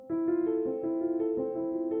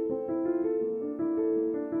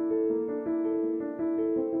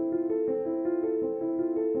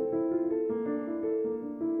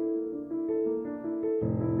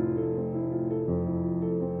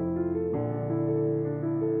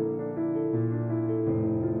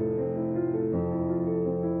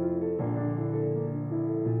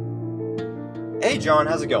Hey John,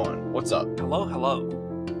 how's it going? What's up? Hello.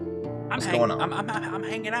 What's going on? I'm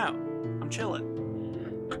hanging out. I'm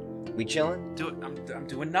chilling. We chilling? I'm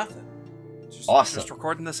doing nothing. Awesome. Just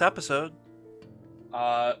recording this episode.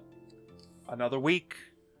 Another week.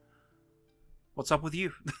 What's up with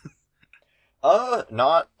you?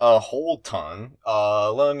 Not a whole ton.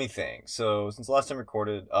 Let me think. So, since the last time I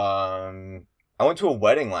recorded, I went to a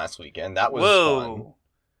wedding last weekend. That was fun.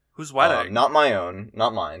 Whose wedding? Not my own,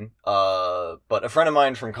 not mine. But a friend of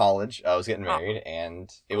mine from college was getting married,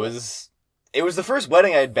 and it was the first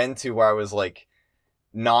wedding I had been to where I was like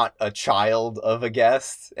not a child of a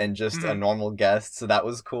guest and just a normal guest, so that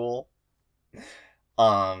was cool.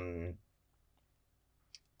 I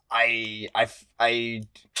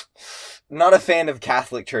not a fan of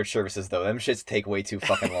Catholic church services though. Them shits take way too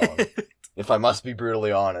fucking long. If I must be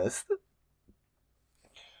brutally honest.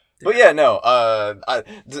 But yeah, no.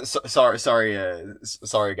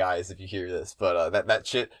 Sorry guys if you hear this, but that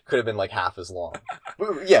shit could have been like half as long.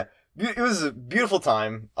 But, yeah, it was a beautiful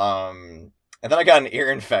time. And then I got an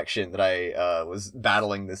ear infection that I was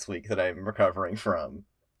battling this week that I'm recovering from.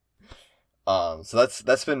 So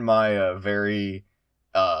that's been my very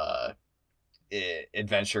adventurous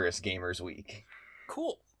gamers week.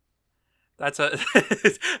 Cool. That's a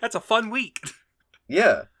fun week.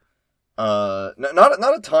 Yeah. Not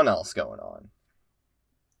a ton else going on.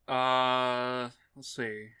 Let's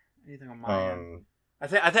see. Anything on my end?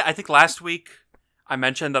 I think last week I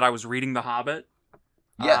mentioned that I was reading The Hobbit.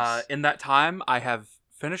 Yes. In that time, I have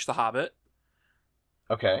finished The Hobbit.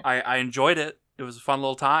 Okay. I enjoyed it. It was a fun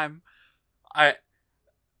little time. I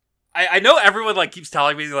know everyone like keeps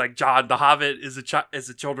telling me like, John, The Hobbit is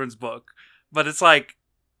a children's book, but it's like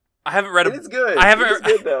I haven't read. It's good. It's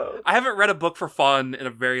good though. I haven't read a book for fun in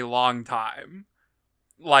a very long time.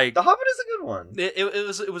 Like The Hobbit is a good one.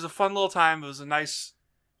 It was a fun little time. It was a nice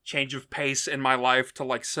change of pace in my life to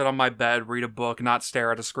like sit on my bed, read a book, not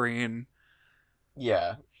stare at a screen.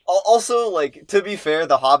 Yeah. Also, like, to be fair,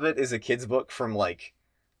 The Hobbit is a kid's book from like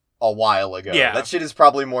a while ago. Yeah. That shit is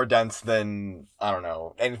probably more dense than, I don't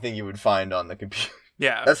know, anything you would find on the computer.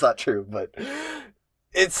 Yeah. That's not true, but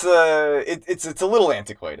it's a little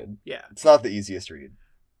antiquated. Yeah. It's not the easiest read.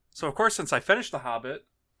 So of course, since I finished The Hobbit,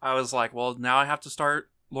 I was like, well, now I have to start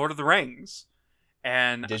Lord of the Rings.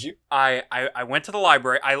 And did you? I went to the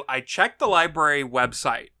library. I checked the library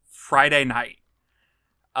website Friday night.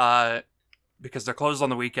 Because they're closed on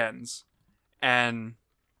the weekends. And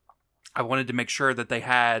I wanted to make sure that they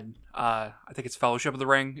had I think it's Fellowship of the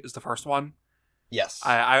Ring is the first one. Yes.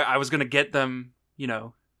 I was gonna get them,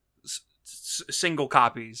 single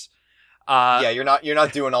copies. Yeah, you're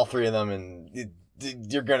not doing all three of them, and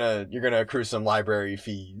you're gonna accrue some library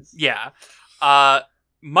fees. Yeah.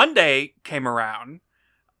 Monday came around.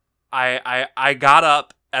 I got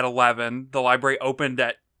up at 11. The library opened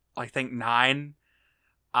at I think 9.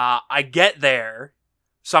 I get there,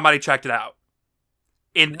 somebody checked it out.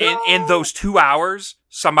 In those 2 hours,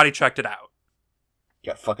 somebody checked it out.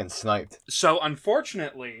 You got fucking sniped. So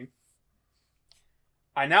unfortunately,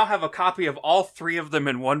 I now have a copy of all 3 of them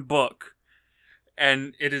in one book,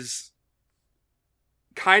 and it is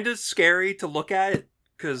kind of scary to look at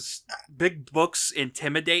because big books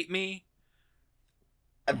intimidate me.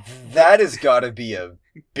 That has got to be a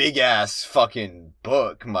big ass fucking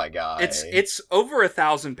book, my guy. It's over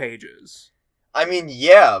 1,000 pages. I mean,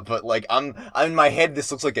 yeah, but like I'm in my head.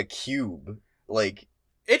 This looks like a cube. Like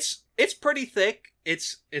it's pretty thick.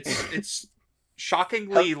 It's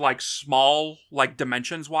shockingly like small, like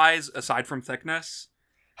dimensions wise, aside from thickness.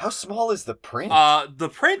 How small is the print? The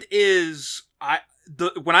print is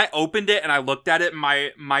when I opened it and I looked at it,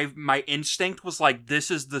 my instinct was like, this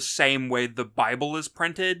is the same way the Bible is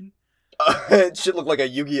printed. It should look like a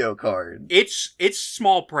Yu-Gi-Oh card. It's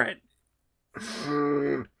small print.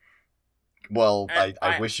 Well,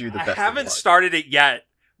 I wish you the best. I haven't started it yet,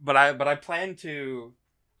 but I plan to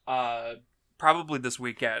probably this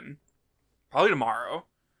weekend, probably tomorrow.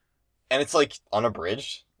 And it's like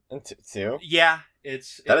unabridged too. Yeah.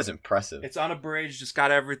 That is impressive. It's unabridged. It's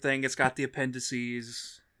got everything. It's got the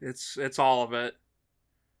appendices. It's all of it.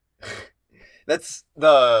 That's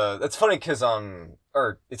funny because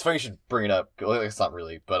or it's funny you should bring it up. It's not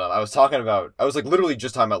really, but I was like literally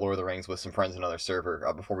just talking about Lord of the Rings with some friends in another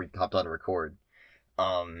server before we hopped on to record.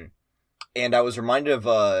 And I was reminded of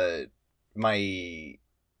my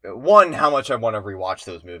one, how much I want to rewatch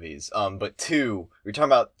those movies. But 2, we're talking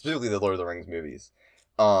about specifically the Lord of the Rings movies.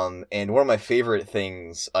 And one of my favorite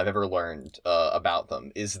things I've ever learned about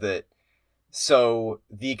them is that so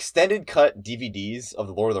the extended cut DVDs of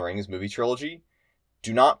the Lord of the Rings movie trilogy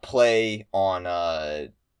do not play on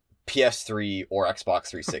PS3 or Xbox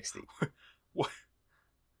 360.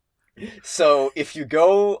 So if you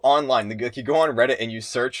go online, like you go on Reddit and you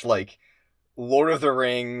search like Lord of the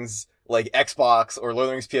Rings, like Xbox or Lord of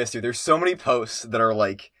the Rings PS2, there's so many posts that are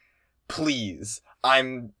like, please,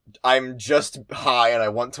 I'm just high and I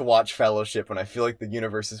want to watch Fellowship and I feel like the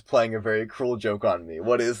universe is playing a very cruel joke on me.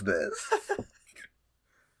 What is this?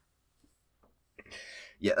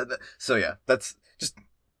 Yeah, so yeah, that's just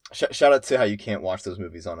shout out to how you can't watch those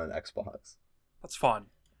movies on an Xbox. That's fun.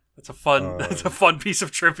 That's a fun piece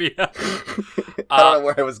of trivia. I don't know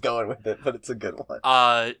where I was going with it, but it's a good one.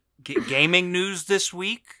 Gaming news this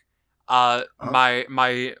week. My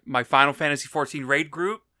Final Fantasy 14 raid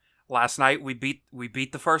group. Last night we beat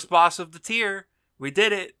the first boss of the tier. We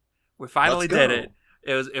did it. We finally did it.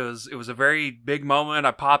 It was a very big moment.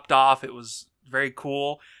 I popped off. It was very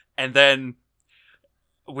cool. And then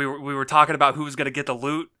we were talking about who was gonna get the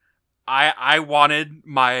loot. I wanted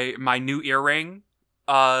my new earring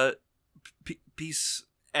piece,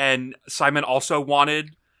 and Simon also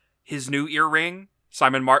wanted his new earring.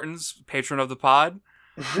 Simon Martins, patron of the pod.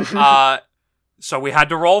 So we had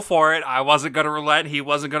to roll for it. I wasn't gonna relent. He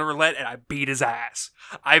wasn't gonna relent, and I beat his ass.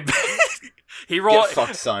 He rolled. Get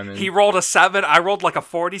fucked, Simon. He rolled a 7. I rolled like a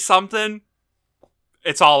 40 something.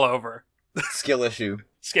 It's all over. Skill issue.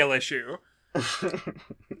 Skill issue.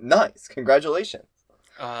 Nice. Congratulations.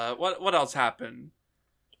 What else happened?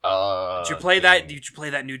 Did you play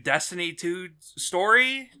that new Destiny 2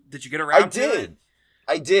 story? Did you get around to it?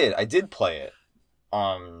 I did play it.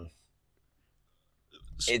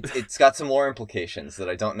 It's got some lore implications that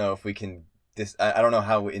I don't know if we can. I don't know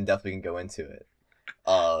how in depth we can go into it.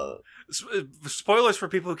 Spoilers for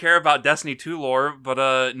people who care about Destiny 2 lore, but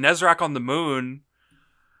Nezrak on the moon.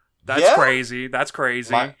 That's crazy. That's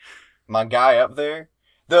crazy. My guy up there.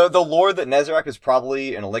 The lore that Nezrak is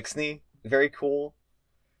probably an Elixni. Very cool.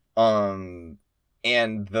 And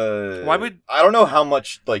why would I don't know how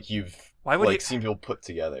much you've seen people put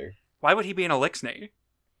together. Why would he be an Elixni?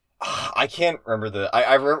 I can't remember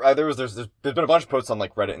I remember there's been a bunch of posts on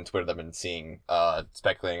Reddit and Twitter that I've been seeing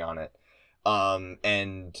speculating on it.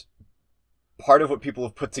 And part of what people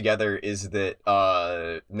have put together is that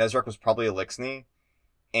Nezrak was probably a Elixni,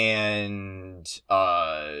 and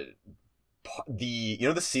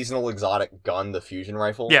the seasonal exotic gun, the fusion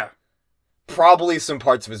rifle? Yeah. Probably some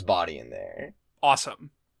parts of his body in there.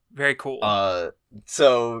 Awesome. Very cool.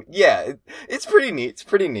 So yeah, it's pretty neat. It's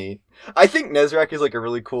pretty neat. I think Nezrak is a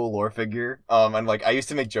really cool lore figure. And I used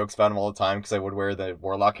to make jokes about him all the time because I would wear the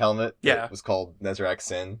Warlock helmet. Yeah. It was called Nezrak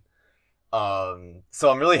Sin. So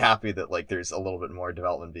I'm really happy that there's a little bit more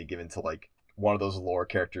development being given to one of those lore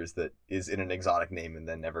characters that is in an exotic name and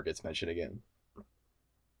then never gets mentioned again.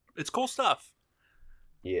 It's cool stuff.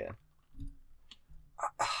 Yeah.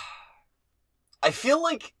 I feel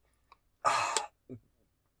like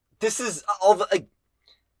this is all the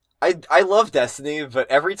I love Destiny, but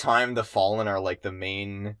every time the Fallen are the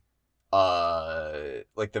main the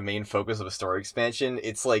main focus of a story expansion,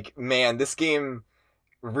 it's man, this game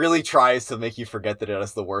really tries to make you forget that it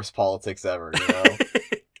has the worst politics ever, you know?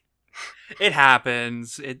 It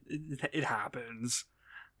happens. It happens.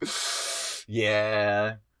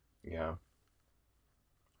 Yeah. Yeah.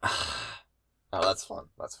 Oh, that's fun.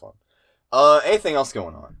 That's fun. Anything else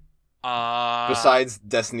going on? Besides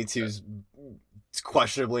Destiny 2's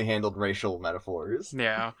questionably handled racial metaphors.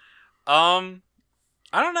 Yeah. I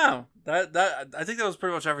don't know. That I think that was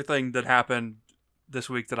pretty much everything that happened this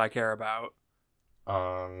week that I care about.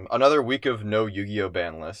 Another week of no Yu-Gi-Oh!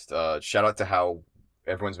 Ban list. Shout out to how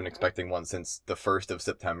everyone's been expecting one since the 1st of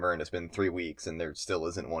September, and it's been 3 weeks, and there still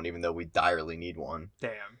isn't one, even though we direly need one.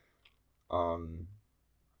 Damn.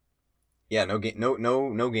 Yeah, no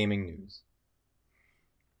gaming news.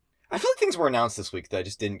 I feel like things were announced this week that I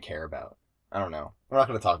just didn't care about. I don't know. We're not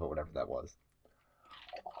going to talk about whatever that was.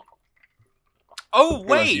 Oh,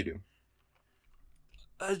 wait! You do.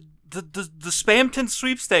 The Spamton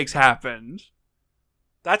sweepstakes happened.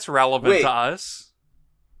 That's relevant to us.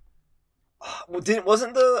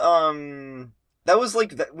 Wasn't the that was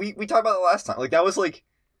we talked about it last time. That was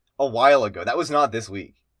a while ago. That was not this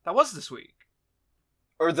week. That was this week.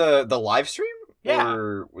 Or the live stream? Yeah.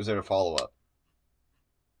 Or was it a follow up?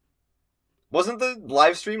 Wasn't the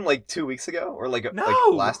live stream 2 weeks ago or no.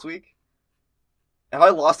 Last week? Have I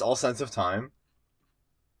lost all sense of time?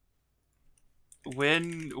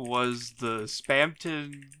 When was the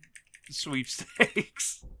Spamton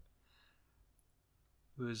sweepstakes?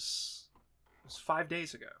 It was 5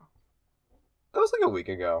 days ago. That was a week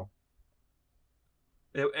ago.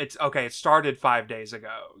 It's okay. It started 5 days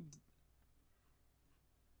ago,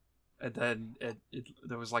 and then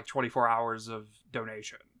there was 24 hours of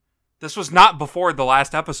donation. This was not before the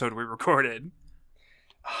last episode we recorded.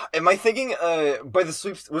 Am I thinking, by the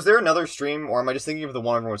sweeps, was there another stream, or am I just thinking of the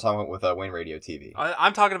one everyone was talking about with Wayne Radio TV?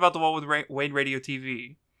 I'm talking about the one with Wayne Radio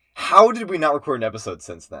TV. How did we not record an episode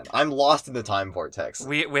since then? I'm lost in the time vortex.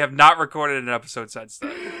 We have not recorded an episode since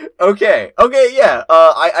then. Okay, yeah.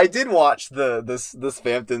 I did watch the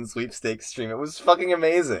Spamton sweepstakes stream. It was fucking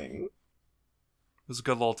amazing. It was a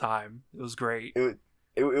good little time. It was great. It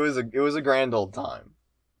was a grand old time.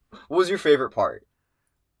 What was your favorite part?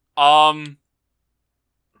 I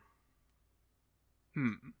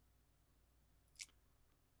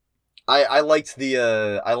liked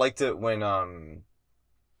it when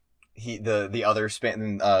the other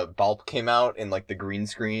Balp came out in like the green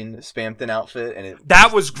screen Spamton outfit, and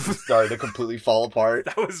that was started to completely fall apart.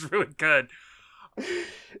 That was really good.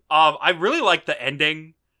 I really liked the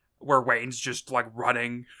ending where Wayne's just like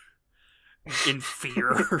running in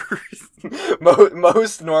fear.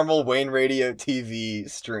 Most normal Wayne Radio TV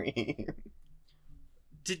stream.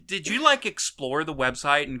 Did you like explore the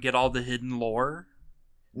website and get all the hidden lore?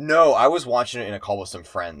 No, I was watching it in a call with some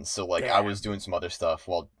friends, so like Damn. I was doing some other stuff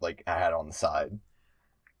while like I had it on the side.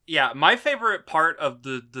 Yeah, my favorite part of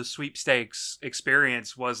the sweepstakes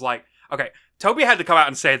experience was like, okay, Toby had to come out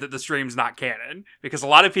and say that the stream's not canon, because a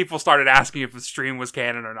lot of people started asking if the stream was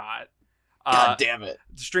canon or not. God damn it.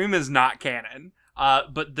 The stream is not canon.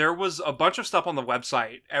 But there was a bunch of stuff on the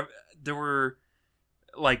website. There were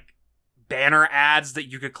like banner ads that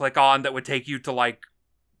you could click on that would take you to like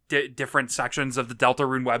different sections of the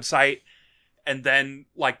Deltarune website, and then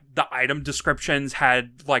like the item descriptions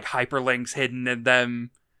had like hyperlinks hidden in them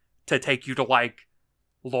to take you to like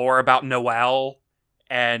lore about Noelle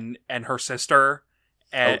and her sister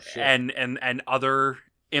and other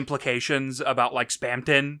implications about like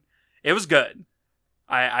Spamton. It was good.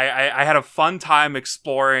 I had a fun time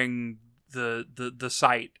exploring the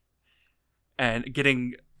site and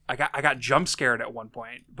getting I got jump scared at one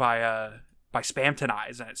point by Spamton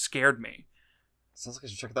eyes, and it scared me. Sounds like I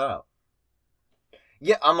should check that out.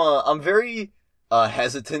 Yeah, I'm very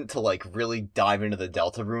hesitant to like really dive into the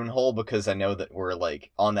Deltarune hole, because I know that we're like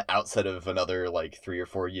on the outside of another like 3 or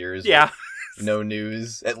 4 years. Yeah. No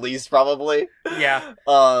news, at least probably. Yeah.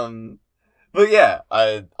 But yeah,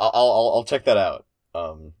 I'll check that out.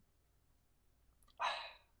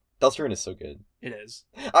 Deltarune is so good. It is.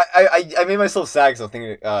 I made myself sad because I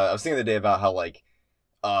was thinking the day about how like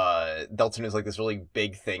Deltarune is like this really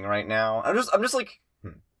big thing right now. I'm just like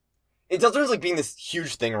Deltarune is like being this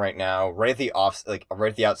huge thing right now, right at the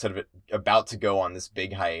outset of it, about to go on this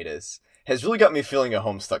big hiatus, has really got me feeling a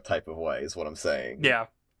Homestuck type of way, is what I'm saying. Yeah.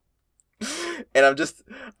 And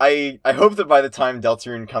I hope that by the time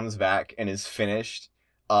Deltarune comes back and is finished,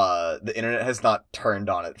 the internet has not turned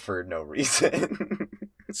on it for no reason.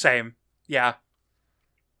 Same. Yeah.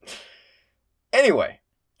 Anyway,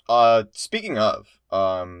 speaking of,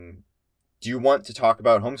 do you want to talk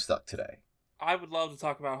about Homestuck today? I would love to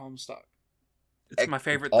talk about Homestuck. It's my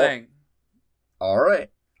favorite thing. All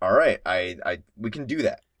right. We can do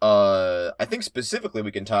that. I think specifically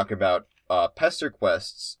we can talk about Pester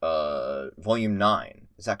Quests, Volume 9.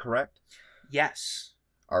 Is that correct? Yes.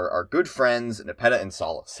 Our good friends Nepeta and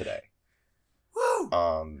Sollux today. Woo!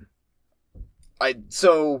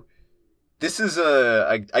 So this is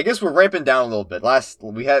I guess we're ramping down a little bit.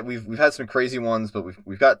 We've had some crazy ones, but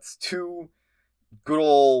we've got 2 good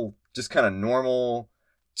old just kind of normal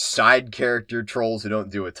side character trolls who don't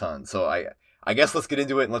do a ton. So I guess let's get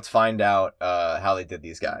into it and let's find out how they did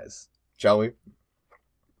these guys. Shall we?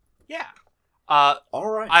 Yeah. All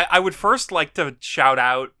right. I would first like to shout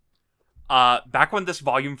out, back when this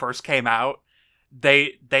volume first came out,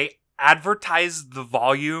 they advertised the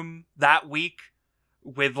volume that week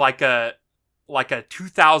with like a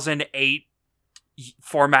 2008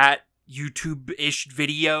 format YouTube-ish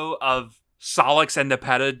video of Sollux and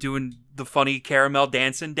Nepeta doing the funny caramel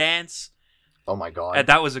dancing dance. Oh my god! And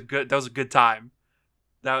that was a good time.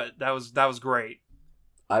 That was great.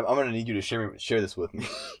 I'm gonna need you to share this with me.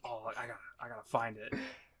 Oh, I gotta find it.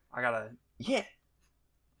 Yeah.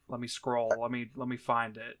 Let me scroll. Let me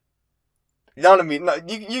find it. Not to me. No,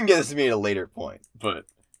 you can get this to me at a later point, but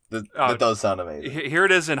that does sound amazing. Here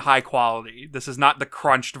it is in high quality. This is not the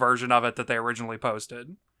crunched version of it that they originally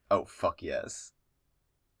posted. Oh fuck yes.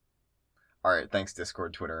 All right, thanks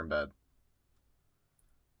Discord, Twitter, Embed.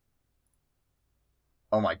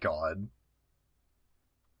 Oh my god.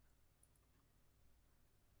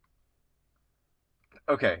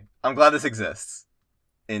 Okay, I'm glad this exists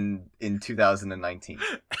in 2019.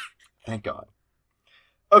 Thank God.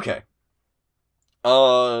 Okay.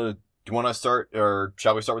 Do you want to start, or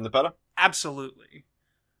shall we start with Nepeta? Absolutely.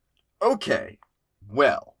 Okay.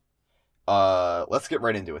 Well, Let's get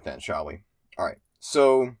right into it then, shall we? Alright,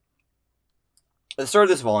 so, at the start of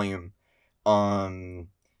this volume,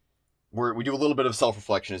 we do a little bit of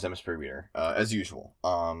self-reflection as MS Reader, as usual.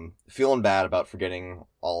 Feeling bad about forgetting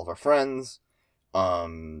all of our friends.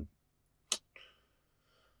 We're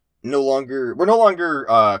no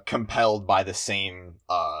longer compelled by the same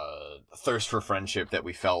thirst for friendship that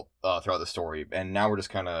we felt throughout the story, and now we're just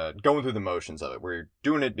kind of going through the motions of it. We're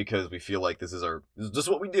doing it because we feel like this is just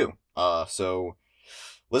what we do. So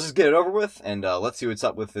let's just get it over with, and let's see what's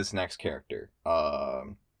up with this next character.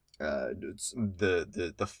 It's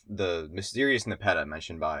the mysterious Nepeta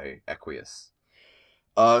mentioned by Equius.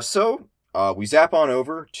 So we zap on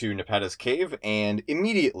over to Nepeta's cave, and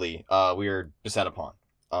immediately we are beset upon.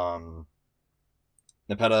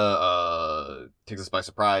 Nepeta takes us by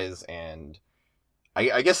surprise, and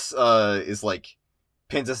I guess is like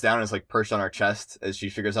pins us down and is like perched on our chest as she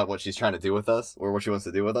figures out what she's trying to do with us, or what she wants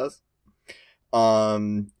to do with us.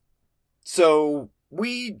 So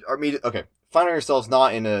we are finding ourselves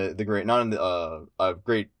not in a great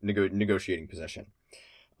negotiating position.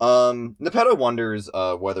 Nepeta wonders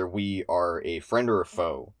whether we are a friend or a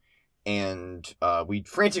foe, and we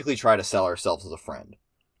frantically try to sell ourselves as a friend.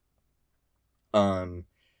 And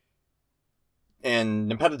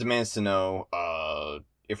Nepeta demands to know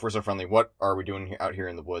if we're so friendly, what are we doing out here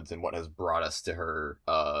in the woods, and what has brought us to her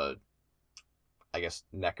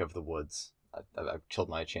neck of the woods. I've killed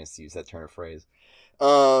my chance to use that turn of phrase.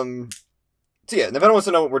 So yeah, Nepeta wants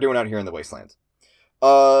to know what we're doing out here in the wastelands.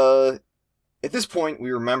 At this point,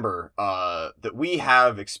 we remember that we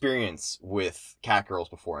have experience with cat girls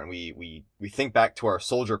before, and we think back to our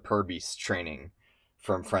soldier Purbeast training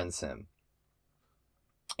from Friend Sim.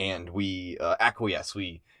 And we acquiesce.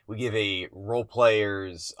 We give a role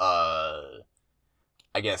player's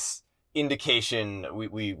indication.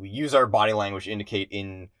 We use our body language to indicate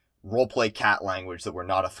in roleplay cat language that we're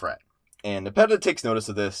not a threat. And Nepeta takes notice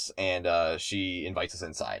of this, and she invites us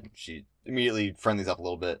inside. She immediately friendlies up a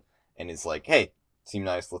little bit and is like, "Hey, seem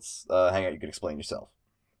nice. Let's hang out. You can explain yourself."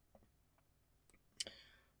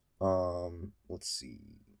 Let's see.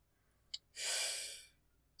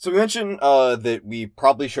 So we mentioned that we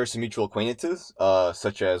probably share some mutual acquaintances,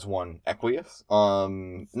 such as one Equius.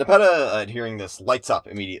 Nepeta, hearing this, lights up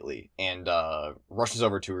immediately and rushes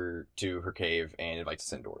over to her cave and invites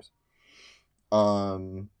us indoors.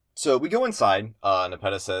 So we go inside.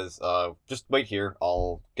 Nepeta says, "Just wait here.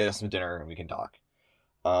 I'll get us some dinner and we can talk."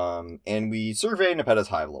 And we survey Nepeta's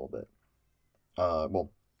hive a little bit.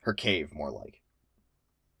 Her cave, more like.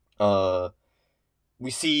 We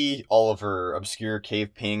see all of her obscure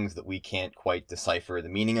cave pings that we can't quite decipher the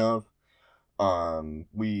meaning of.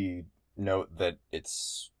 We note that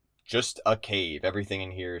it's just a cave. Everything in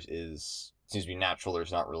here seems to be natural.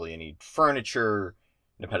 There's not really any furniture.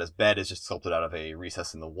 Nepeta's bed is just sculpted out of a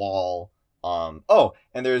recess in the wall.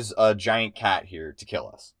 And there's a giant cat here to kill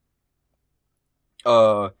us.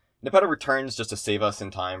 Nepeta returns just to save us in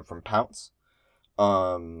time from Pounce.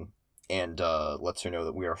 And lets her know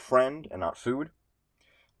that we are a friend and not food.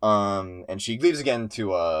 And she leaves again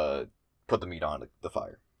to put the meat on the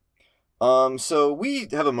fire. So we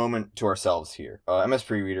have a moment to ourselves here. MS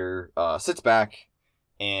Pre-Reader sits back,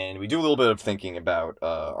 and we do a little bit of thinking about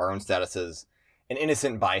our own status as an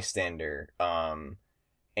innocent bystander, and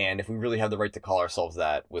if we really have the right to call ourselves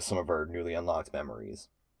that with some of our newly unlocked memories.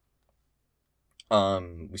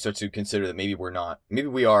 We start to consider that maybe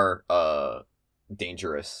we are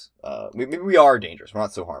dangerous. Maybe we are dangerous. We're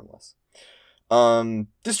not so harmless.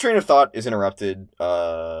 This train of thought is interrupted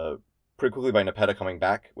pretty quickly by Nepeta coming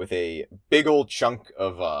back with a big old chunk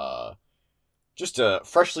of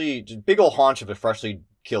big old haunch of a freshly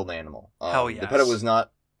killed animal. Hell yes. Nepeta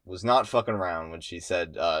was not fucking around when she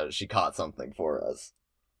said she caught something for us.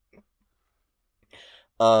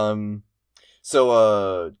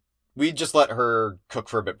 So we just let her cook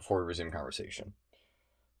for a bit before we resume conversation.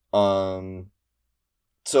 So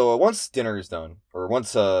once dinner is done, or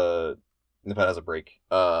once Nepeta has a break,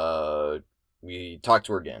 we talk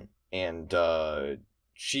to her again, and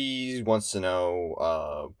she wants to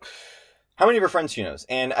know how many of her friends she knows.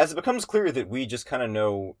 And as it becomes clear that we just kind of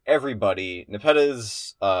know everybody,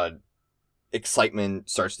 Nepeta's excitement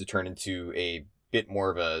starts to turn into a bit more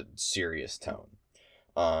of a serious tone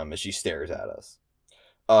as she stares at us.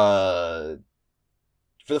 For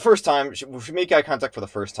the first time, we make eye contact for the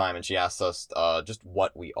first time, and she asks us just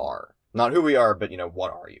what we are. Not who we are, but,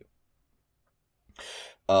 what are you?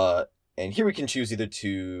 And here we can choose either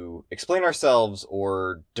to explain ourselves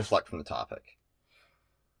or deflect from the topic.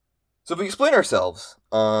 So if we explain ourselves,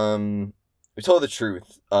 we tell the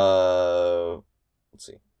truth. Let's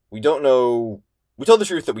see. We don't know we tell the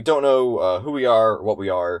truth that we don't know who we are or what we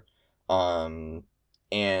are, and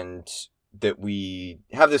that we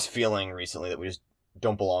have this feeling recently that we just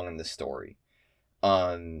don't belong in this story.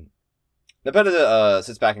 Nepeta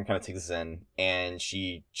sits back and kind of takes us in, and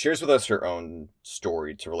she shares with us her own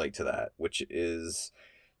story to relate to that, which is,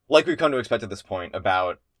 like we've come to expect at this point,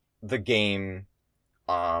 about the game,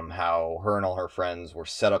 how her and all her friends were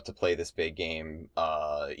set up to play this big game,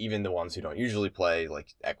 even the ones who don't usually play,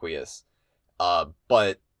 like Equius,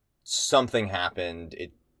 but something happened,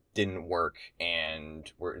 it didn't work,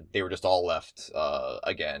 and they were just all left,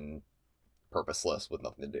 again, purposeless, with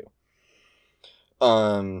nothing to do.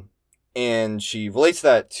 And she relates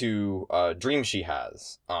that to a dream she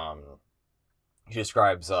has. She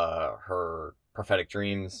describes her prophetic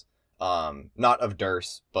dreams, not of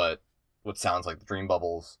Durst, but what sounds like the dream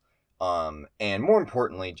bubbles. And more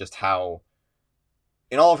importantly, just how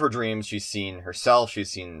in all of her dreams she's seen herself,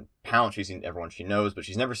 she's seen Pounce, she's seen everyone she knows, but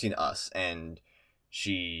she's never seen us. And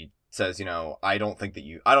she says, I don't think that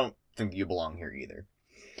you belong here either.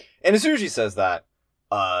 And as soon as she says that,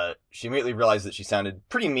 she immediately realized that she sounded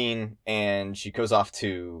pretty mean, and she goes off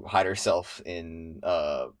to hide herself in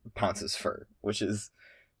Pounce's fur, which is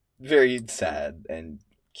very sad and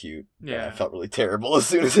cute. Yeah. And I felt really terrible as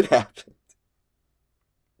soon as it happened.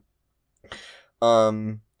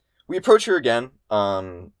 We approach her again,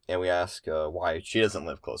 and we ask why she doesn't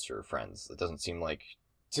live close to her friends. It seems like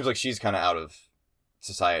she's kind of out of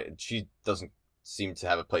society. She doesn't seem to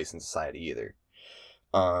have a place in society either.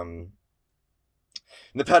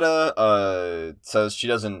 Nepeta says she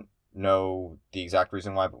doesn't know the exact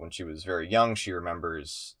reason why, but when she was very young, she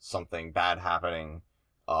remembers something bad happening,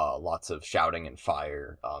 lots of shouting and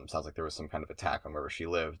fire. Sounds like there was some kind of attack on wherever she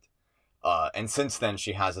lived. And since then,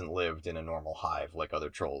 she hasn't lived in a normal hive like other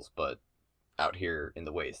trolls, but out here in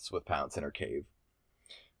the wastes with Pounce in her cave.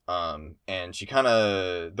 And she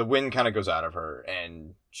the wind kind of goes out of her,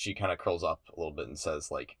 and she kind of curls up a little bit and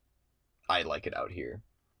says, like, I like it out here.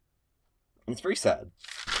 And it's very sad.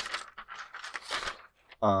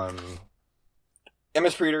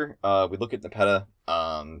 MS Reader, we look at Nepeta,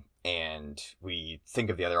 and we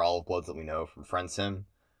think of the other Olive Bloods that we know from Friend Sim.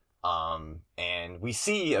 And we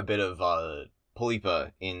see a bit of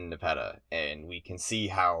Polypa in Nepeta, and we can see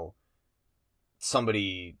how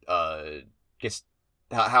somebody how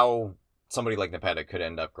somebody like Nepeta could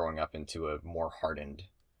end up growing up into a more hardened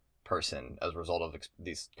person as a result of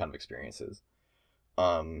these kind of experiences.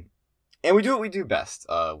 And we do what we do best.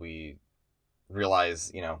 We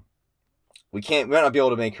realize, we might not be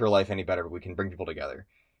able to make her life any better, but we can bring people together.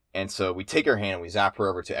 And so we take her hand and we zap her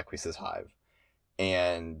over to Equus's hive.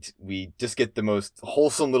 And we just get the most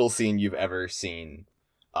wholesome little scene you've ever seen,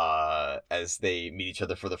 as they meet each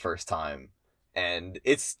other for the first time. And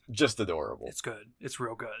it's just adorable. It's good. It's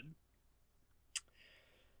real good.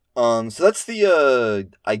 So that's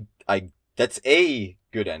that's a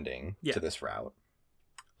good ending to this route.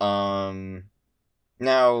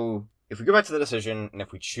 Now, if we go back to the decision, and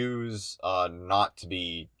if we choose not to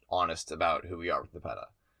be honest about who we are with Nepeta,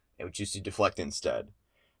 and we choose to deflect instead,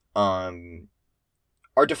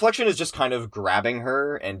 our deflection is just kind of grabbing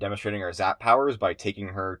her and demonstrating our zap powers by taking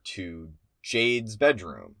her to Jade's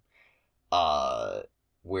bedroom,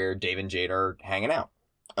 where Dave and Jade are hanging out.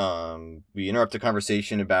 We interrupt a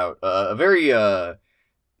conversation about a very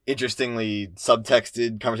interestingly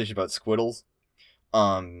subtexted conversation about squiddles.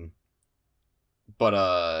 But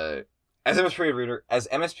as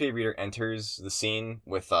MSP Reader enters the scene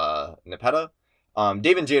with Nepeta,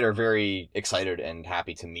 Dave and Jade are very excited and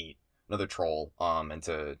happy to meet another troll, and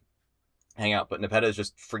to hang out. But Nepeta is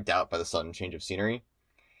just freaked out by the sudden change of scenery,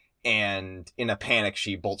 and in a panic,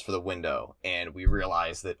 she bolts for the window. And we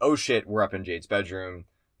realize that, oh shit, we're up in Jade's bedroom.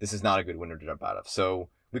 This is not a good window to jump out of. So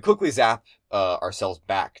we quickly zap ourselves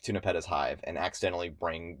back to Nepeta's hive and accidentally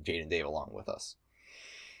bring Jade and Dave along with us.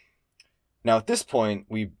 Now at this point,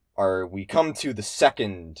 we come to the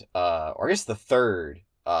second, or I guess the third,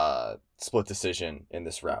 split decision in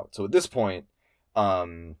this route. So at this point,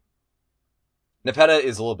 Nepeta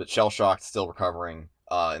is a little bit shell-shocked, still recovering,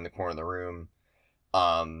 in the corner of the room.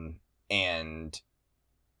 And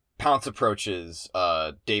Pounce approaches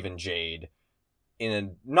Dave and Jade in a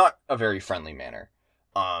not a very friendly manner.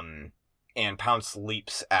 And Pounce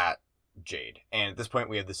leaps at Jade. And at this point,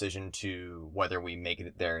 we have the decision to whether we make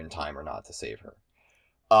it there in time or not to save her.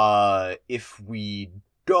 If we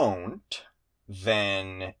don't,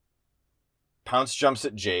 then Pounce jumps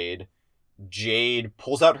at Jade. Jade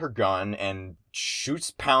pulls out her gun and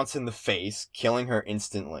shoots Pounce in the face, killing her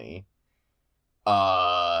instantly.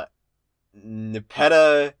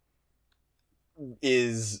 Nepeta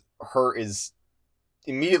is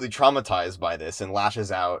immediately traumatized by this and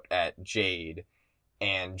lashes out at Jade.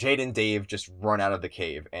 And Jade and Dave just run out of the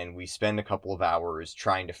cave, and we spend a couple of hours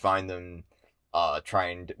trying to find them,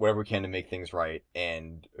 trying whatever we can to make things right,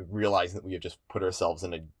 and realizing that we have just put ourselves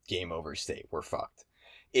in a game over state. We're fucked.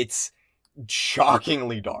 It's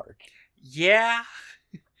shockingly dark. Yeah.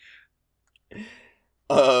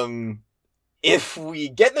 If we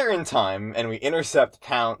get there in time and we intercept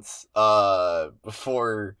Pounce,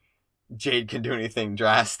 before Jade can do anything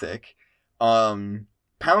drastic,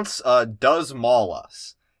 Pounce, does maul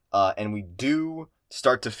us, and we do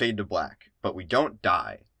start to fade to black, but we don't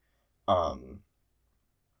die.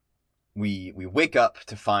 We wake up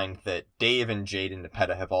to find that Dave and Jade and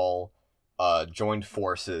Nepeta have all, joined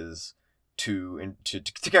forces to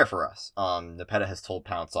care for us. Nepeta has told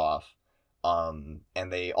Pounce off,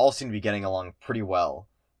 and they all seem to be getting along pretty well,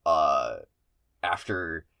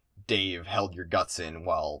 after Dave held your guts in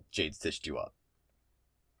while Jade stitched you up.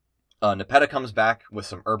 Nepeta comes back with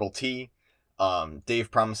some herbal tea. Dave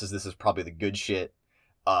promises this is probably the good shit.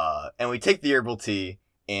 And we take the herbal tea,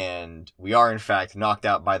 and we are in fact knocked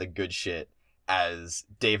out by the good shit as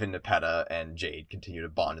Dave and Nepeta and Jade continue to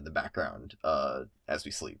bond in the background, as we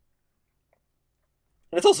sleep.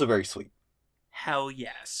 And it's also very sweet. Hell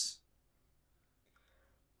yes.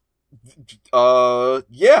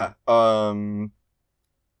 Yeah. I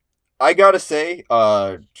gotta say,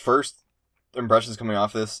 first impressions coming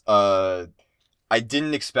off this, I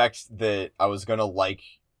didn't expect that I was gonna like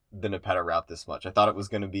the Nepeta route this much. I thought it was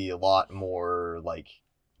gonna be a lot more, like,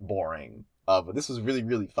 boring. But this was really,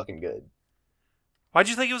 really fucking good. Why'd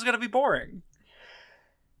you think it was gonna be boring?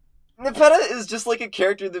 Nepeta is just, like, a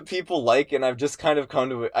character that people like, and I've just kind of come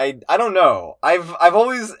to it. I don't know. I've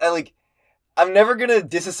always, I'm never gonna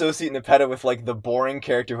disassociate Nepeta with, like, the boring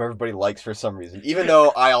character who everybody likes for some reason, even though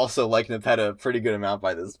I also like Nepeta a pretty good amount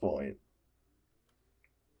by this point.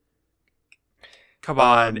 Come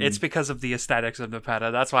on, it's because of the aesthetics of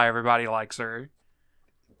Nepeta. That's why everybody likes her.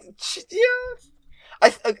 Yeah.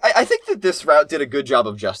 I think that this route did a good job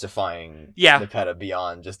of justifying Nepeta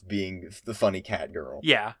beyond just being the funny cat girl.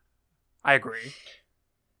 Yeah, I agree.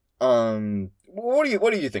 What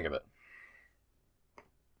do you think of it?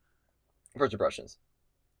 First impressions.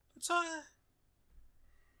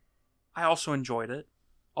 I also enjoyed it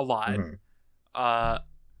a lot. Mm-hmm. I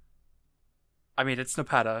mean, it's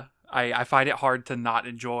Nepeta. I find it hard to not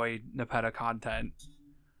enjoy Nepeta content.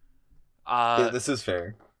 Yeah, this is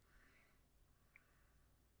fair.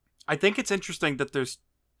 I think it's interesting that there's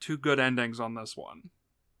 2 good endings on this one.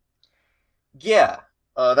 Yeah.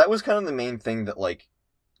 That was kind of the main thing that, like,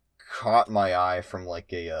 caught my eye from,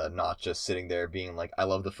 like, a not just sitting there being like, I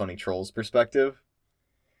love the funny trolls perspective.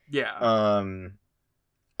 Yeah.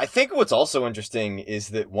 I think what's also interesting is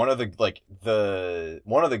that one of the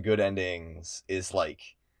good endings is, like,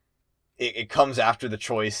 it comes after the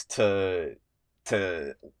choice to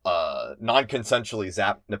non-consensually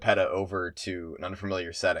zap Nepeta over to an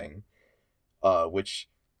unfamiliar setting, which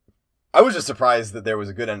I was just surprised that there was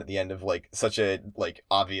a good end at the end of, like, such a, like,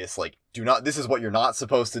 obvious, like, this is what you're not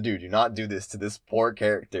supposed to do. Do not do this to this poor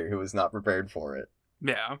character who is not prepared for it.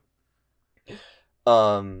 Yeah.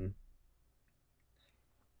 I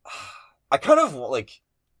kind of, like,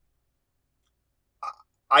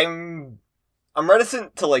 I'm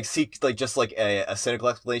reticent to, like, seek, like, just, like, a cynical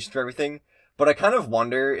explanation for everything, but I kind of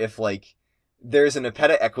wonder if, like, there's an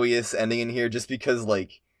Nepeta Equius ending in here just because,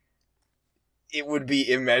 like, it would be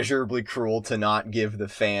immeasurably cruel to not give the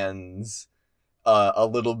fans a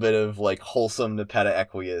little bit of, like, wholesome Nepeta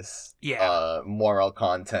Equius moral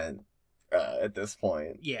content at this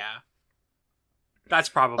point. Yeah. That's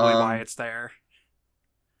probably why it's there.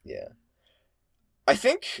 Yeah. I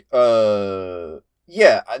think, as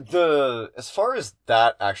far as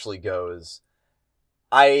that actually goes,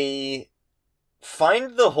 I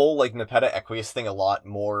find the whole, like, Nepeta Equius thing a lot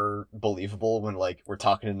more believable when, like, we're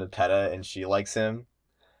talking to Nepeta and she likes him.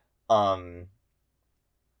 And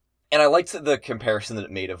I liked the comparison that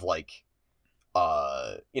it made of, like,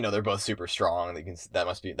 they're both super strong. That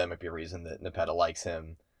might be a reason that Nepeta likes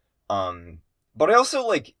him. But I also,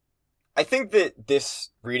 like, I think that this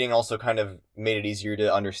reading also kind of made it easier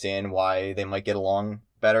to understand why they might get along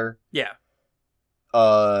better. Yeah.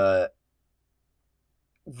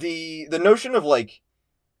 The notion of, like,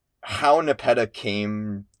 how Nepeta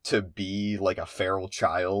came to be, like, a feral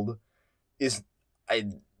child is,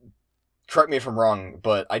 correct me if I'm wrong,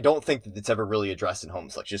 but I don't think that it's ever really addressed in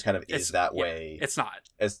Homestuck. It just kind of is that way. It's not.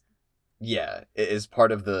 It is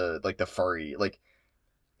part of the, like, the furry, like,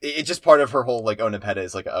 it's just part of her whole, like, Nepeta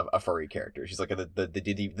is, like, a furry character. She's, like, the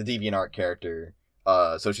DeviantArt character.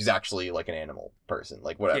 So she's actually, like, an animal person,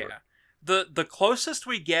 like, whatever. Yeah. The closest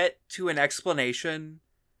we get to an explanation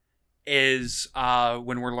is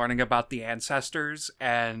when we're learning about the ancestors,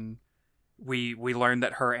 and we learn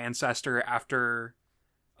that her ancestor, after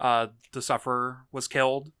the Sufferer was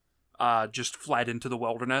killed, just fled into the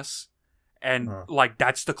wilderness. And like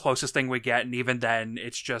that's the closest thing we get, and even then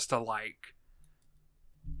it's just a like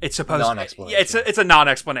it's supposed non-explanation. It's a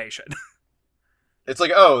non-explanation. It's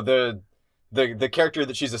like, oh, the character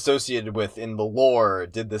that she's associated with in the lore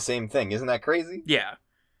did the same thing. Isn't that crazy? Yeah.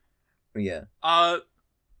 Yeah. I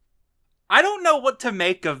don't know what to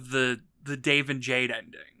make of the Dave and Jade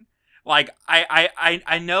ending. Like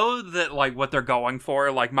I know that like what they're going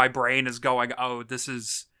for, like my brain is going, oh, this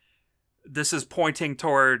is pointing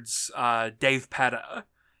towards Dave Petta.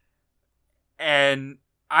 And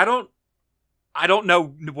I don't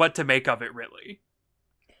know what to make of it, really.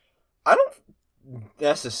 I don't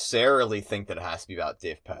necessarily think that it has to be about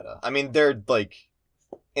Dave Petta. I mean, they're like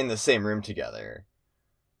in the same room together.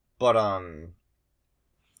 But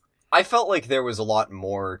I felt like there was a lot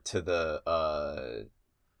more to the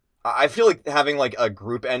I feel like having like a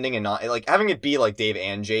group ending and not like having it be like Dave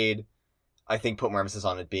and Jade, I think put more emphasis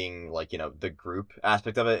on it being like, you know, the group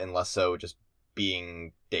aspect of it and less so just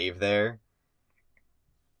being Dave there.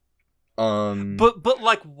 But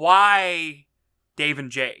like, why Dave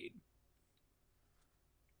and Jade?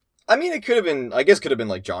 I mean, it could have been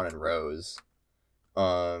like John and Rose.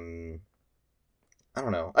 I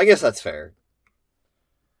don't know. I guess that's fair.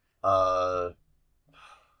 What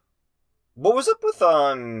was up with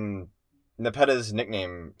Nepetta's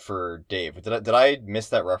nickname for Dave? Did I miss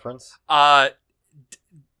that reference?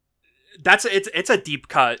 It's a deep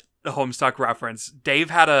cut Homestuck reference. Dave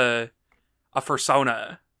had a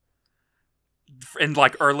persona in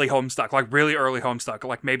like early Homestuck, like really early Homestuck,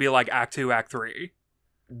 like maybe like Act 2, Act 3.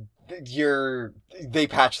 They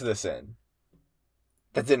patched this in.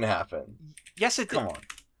 That didn't happen. Yes, it did. Come on.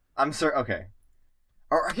 I'm sorry. Okay.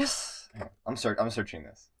 Or I guess I'm searching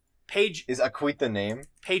this. Page is Aquit the name?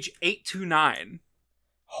 Page 829.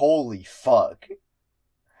 Holy fuck!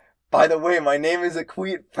 By the way, my name is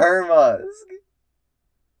Aquit Permusk.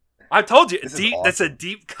 I told you, deep. Awesome. That's a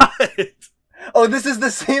deep cut. Oh, this is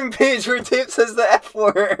the same page where Dave says the F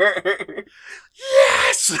word.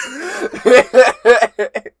 Yes.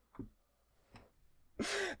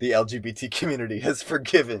 The LGBT community has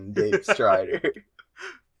forgiven Dave Strider.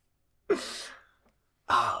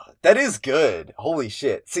 That is good. Holy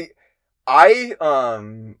shit. See,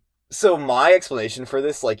 so my explanation for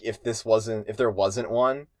this, like, if there wasn't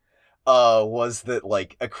one, was that,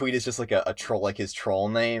 like, Aquit is just, like, a troll, like, his troll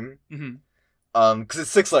name. Mm-hmm. Because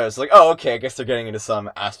it's 6 letters. So like, oh, okay, I guess they're getting into some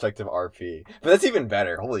aspect of RP. But that's even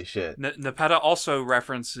better. Holy shit. Nepeta also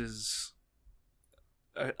references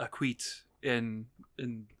Aquit in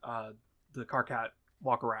the Karkat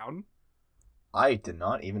walk around. I did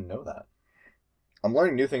not even know that. I'm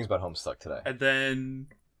learning new things about Homestuck today. And then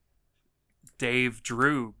Dave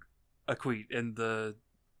drew Aquit in the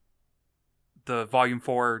Volume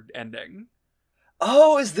 4 ending.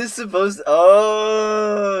 Oh, is this supposed to...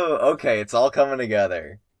 Oh, okay, it's all coming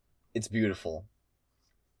together. It's beautiful.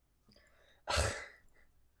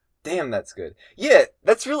 Damn, that's good. Yeah,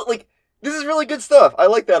 that's really, like, this is really good stuff. I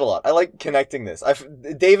like that a lot. I like connecting this.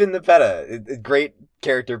 Dave and Nepeta, great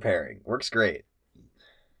character pairing. Works great.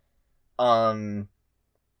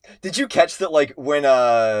 Did you catch that, like,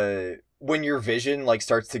 when your vision, like,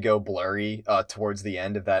 starts to go blurry, towards the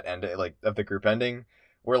end of that end, like, of the group ending,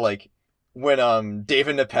 where, like, when, Dave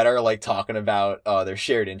and Nepeta are, like, talking about, their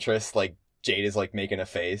shared interests, like, Jade is, like, making a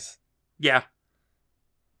face? Yeah.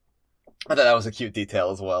 I thought that was a cute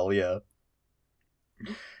detail as well, yeah.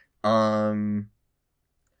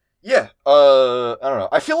 Yeah, I don't know.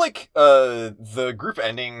 I feel like, the group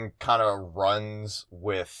ending kind of runs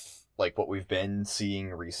with, like, what we've been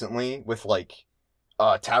seeing recently with, like,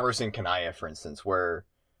 Tavros and Kanaya, for instance, where,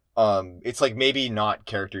 it's, like, maybe not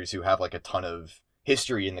characters who have, like, a ton of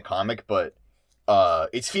history in the comic, but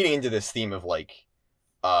it's feeding into this theme of, like,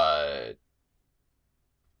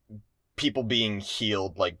 people being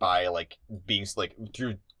healed, like, by, like, being, like,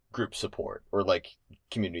 through group support or, like,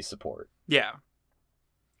 community support. Yeah.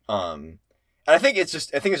 And I think it's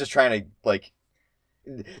just trying to, like,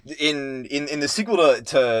 in the sequel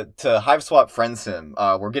to Hive Swap Friend Sim,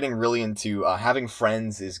 we're getting really into having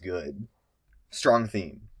friends is good. Strong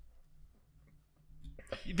theme.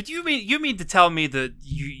 But you mean to tell me that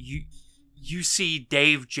you see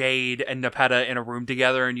Dave, Jade, and Nepeta in a room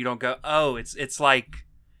together, and you don't go, oh, it's like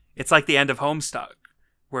the end of Homestuck,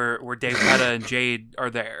 where Dave, Nepeta, and Jade are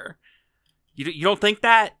there. You don't think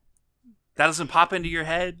that doesn't pop into your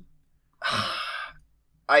head?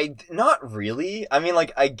 Not really. I mean,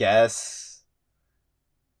 like, I guess,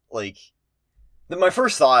 like, my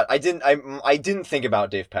first thought, I didn't think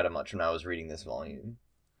about Dave Petta much when I was reading this volume.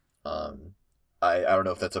 I don't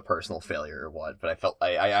know if that's a personal failure or what, but I felt,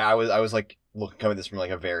 I was like, coming at this from,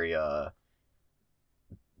 like, a very,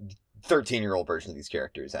 13-year-old version of these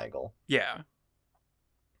characters angle. Yeah.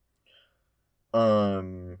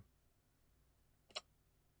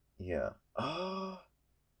 Yeah.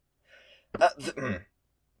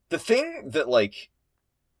 The thing that, like,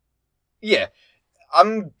 yeah,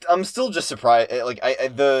 I'm still just surprised. Like,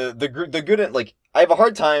 the good, like, I have a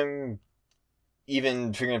hard time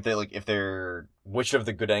even figuring if they're which of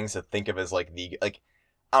the good endings to think of as, like, the, like,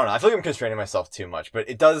 I don't know. I feel like I'm constraining myself too much, but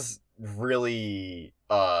it does really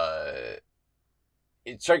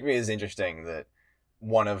it struck me as interesting that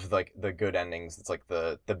one of, like, the good endings, it's like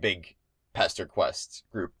the big Pester Quest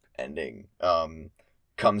group ending,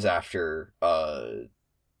 comes after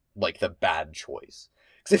like the bad choice.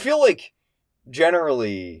 Because I feel like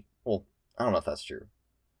generally, well, I don't know if that's true.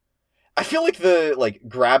 I feel like the, like,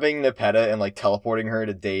 grabbing Nepeta and, like, teleporting her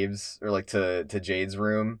to Dave's, or, like, to Jade's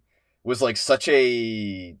room was, like, such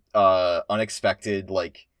a unexpected,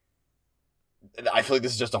 like, I feel like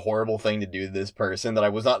this is just a horrible thing to do to this person, that I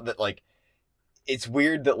was not, that, like, it's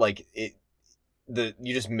weird that, like,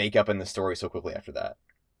 you just make up in the story so quickly after that.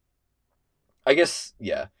 I guess,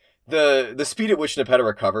 yeah. The speed at which Nepeta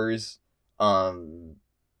recovers,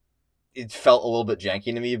 it felt a little bit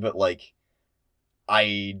janky to me, but, like,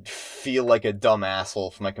 I feel like a dumb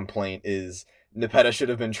asshole if my complaint is Nepeta should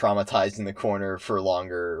have been traumatized in the corner for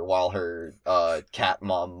longer while her cat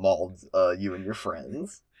mom mauled you and your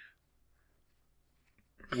friends.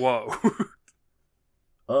 Whoa.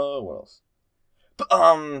 What else? But,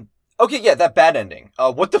 okay, yeah, that bad ending.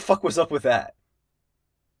 What the fuck was up with that?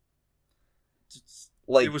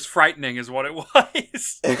 Like, it was frightening is what it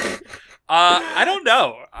was. I don't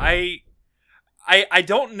know. I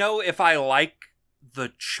don't know if I like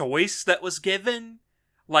the choice that was given.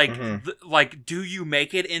 Like, like, do you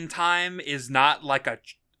make it in time is not, like,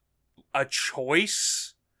 a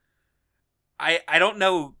choice. I don't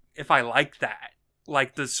know if I like that.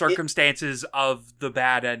 Like, the circumstances of the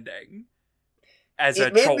bad ending as a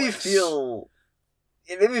choice. It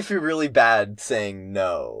made me feel really bad saying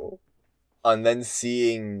no. And then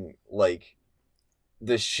seeing, like,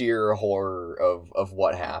 the sheer horror of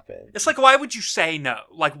what happened. It's like, why would you say no?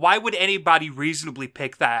 Like, why would anybody reasonably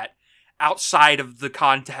pick that outside of the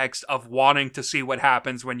context of wanting to see what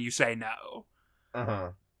happens when you say no?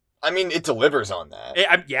 I mean, it delivers on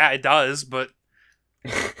that. Yeah, it does, but...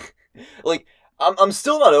 like, I'm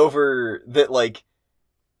still not over that, like,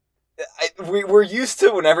 we're used to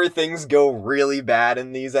whenever things go really bad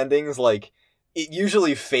in these endings, like, it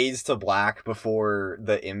usually fades to black before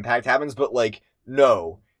the impact happens, but, like,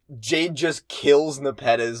 no. Jade just kills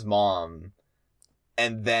Nepeta's mom,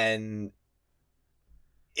 and then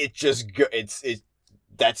it just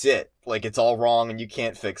that's it. Like, it's all wrong and you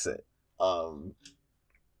can't fix it.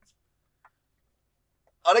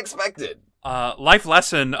 Unexpected. Life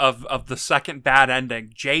lesson of the second bad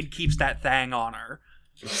ending. Jade keeps that thing on her.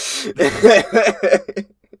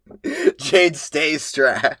 Jade stays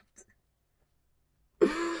strapped.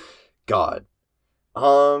 God.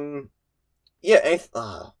 Yeah,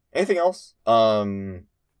 anything else?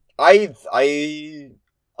 I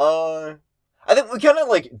think we kind of,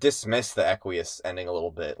 like, dismissed the Equius ending a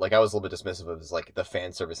little bit. Like, I was a little bit dismissive of as, like, the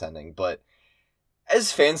fan service ending, but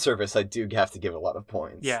as fan service, I do have to give it a lot of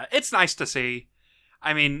points. Yeah, it's nice to see.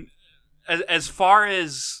 I mean, as far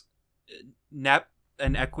as Nep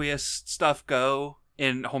and Equius stuff go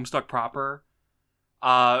in Homestuck proper,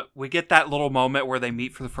 we get that little moment where they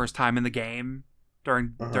meet for the first time in the game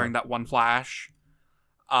during that one flash.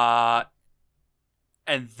 And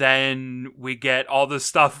then we get all this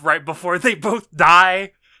stuff right before they both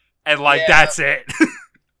die, and, like, that's it.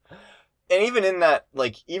 And even in that,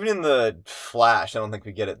 like, even in the flash, I don't think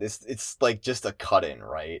we get it. It's like just a cut-in,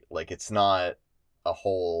 right? Like, it's not a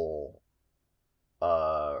whole.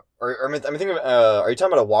 Or I'm thinking of. Are you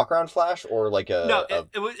talking about a walk-around flash or like a? No,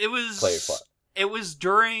 it was. Play flash? It was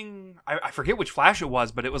during. I forget which flash it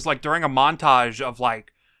was, but it was, like, during a montage of,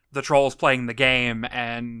 like, the trolls playing the game,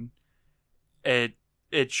 and it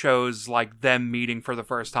shows, like, them meeting for the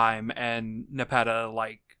first time, and Nepeta,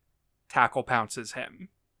 like, tackle pounces him.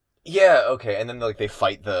 Yeah, okay, and then, like, they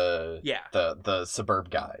fight the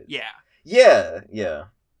suburb guys. Yeah.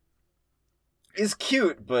 It's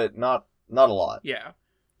cute, but not a lot. Yeah.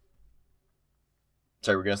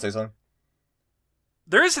 Sorry, we're gonna say something?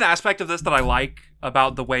 There is an aspect of this that I like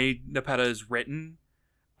about the way Nepeta is written.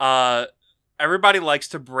 Everybody likes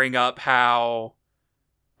to bring up how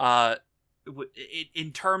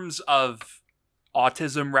In terms of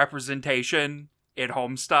autism representation in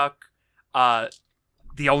Homestuck,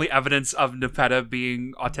 the only evidence of Nepeta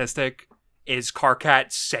being autistic is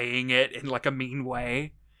Karkat saying it in like a mean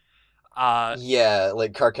way. Yeah,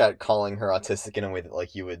 like Karkat calling her autistic in a way that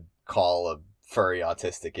like you would call a furry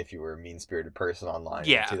autistic if you were a mean-spirited person online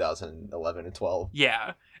in 2011 and 12.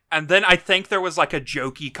 Yeah. And then I think there was like a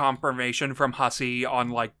jokey confirmation from Hussey on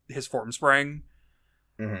like his form spring.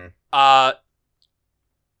 Mm-hmm.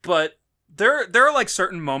 But there are like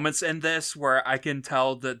certain moments in this where I can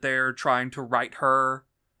tell that they're trying to write her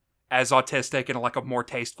as autistic in like a more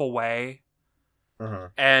tasteful way. Mm-hmm.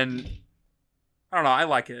 And I don't know, I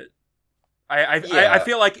like it. I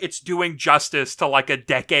feel like it's doing justice to like a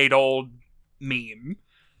decade-old meme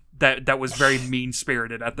that was very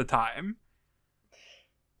mean-spirited at the time.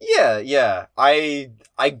 Yeah. I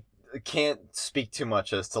can't speak too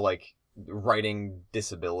much as to like writing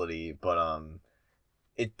disability, but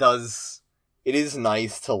it is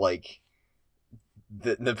nice to like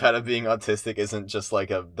the Nepeta being autistic isn't just like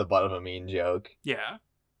the butt of a mean joke. Yeah.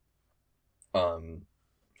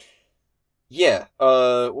 Yeah,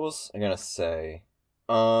 what was I gonna say?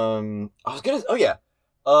 I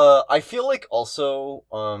feel like also,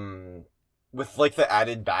 with, like, the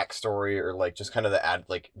added backstory, or, like, just kind of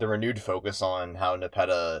the renewed focus on how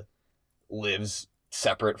Nepeta lives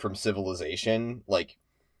separate from civilization, like,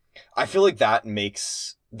 I feel like that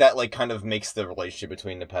kind of makes the relationship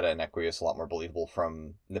between Nepeta and Equius a lot more believable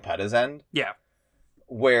from Nepeta's end. Yeah.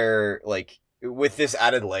 Where, like, with this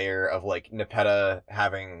added layer of, like, Nepeta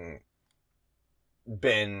having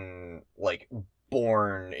been like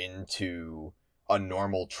born into a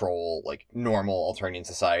normal troll, like normal Alternian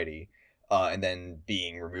society, and then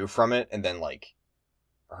being removed from it, and then like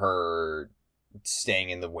her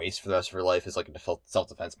staying in the waste for the rest of her life is like a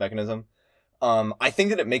self-defense mechanism. I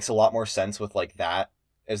think that it makes a lot more sense with like that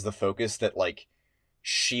as the focus, that like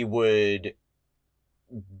she would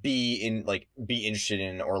be interested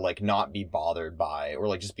in, or like not be bothered by, or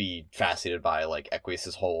like just be fascinated by like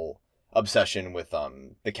Equius's whole obsession with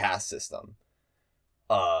the caste system.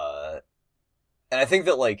 And I think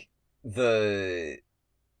that like the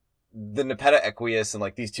Nepeta Equius and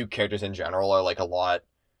like these two characters in general are like a lot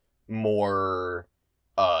more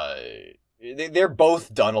they're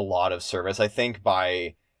both done a lot of service, I think,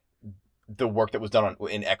 by the work that was done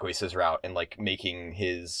in Equius's route, and like making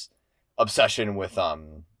his obsession with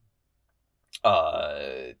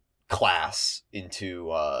class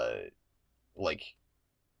into like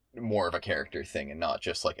more of a character thing and not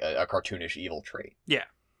just like a cartoonish evil trait. Yeah.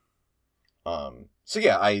 So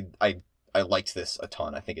yeah, I liked this a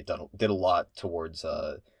ton. I think it did a lot towards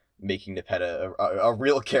making Nepeta a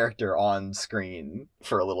real character on screen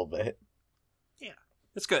for a little bit. Yeah,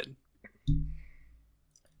 it's good.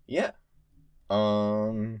 Yeah.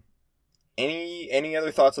 Any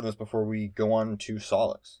other thoughts on this before we go on to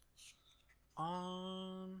Sollux?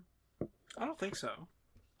 I don't think so.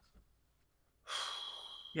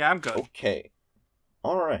 Yeah, I'm good. Okay.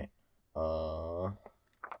 All right.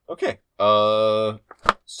 Okay.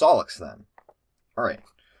 Sollux then. All right.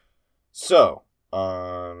 So,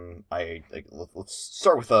 let's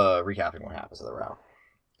start with recapping what happens in the round.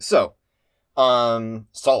 So,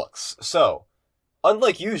 Sollux. So,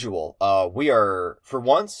 unlike usual, we are for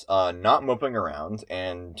once not moping around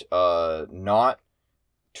and not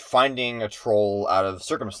finding a troll out of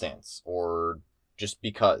circumstance or just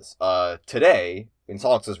because. Today, in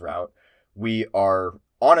Sollux's route, we are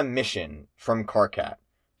on a mission from Karkat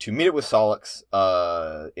to meet up with Sollux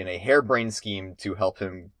in a harebrained scheme to help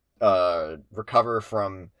him recover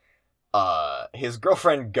from his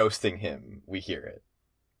girlfriend ghosting him. We hear it.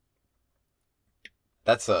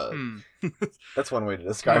 That's that's one way to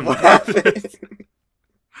describe what happened.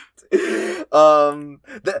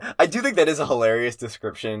 I do think that is a hilarious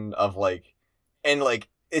description of like, and like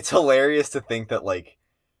it's hilarious to think that like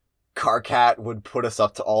Karkat would put us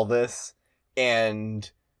up to all this, and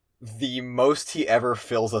the most he ever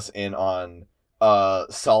fills us in on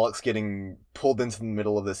Sollux getting pulled into the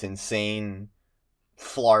middle of this insane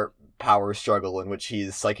flarp power struggle in which he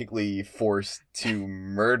is psychically forced to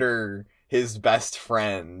murder his best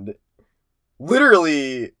friend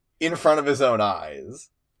literally in front of his own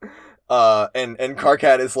eyes. And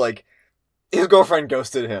Karkat is like, his girlfriend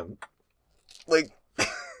ghosted him. Like,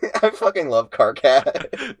 I fucking love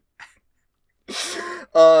Karkat.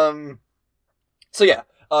 So yeah,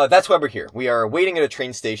 that's why we're here. We are waiting at a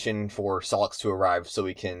train station for Sollux to arrive so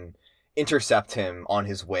we can intercept him on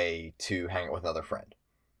his way to hang out with another friend.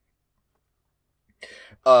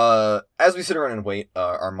 As we sit around and wait,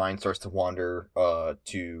 our mind starts to wander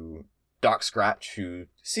to Doc Scratch, who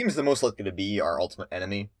seems the most likely to be our ultimate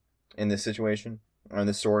enemy in this situation, or in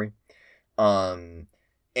this story. And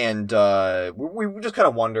we just kind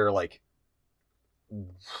of wonder, like,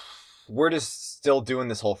 we're just still doing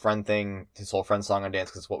this whole friend thing, this whole friend song and dance,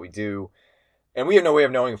 because it's what we do. And we have no way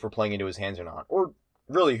of knowing if we're playing into his hands or not, or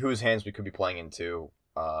really whose hands we could be playing into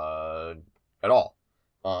at all.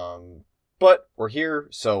 But we're here,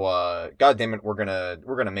 so god damn it, we're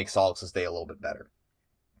gonna make Sollux's day a little bit better.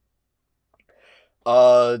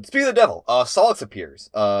 Speaking of the devil, Sollux appears.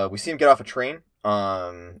 We see him get off a train,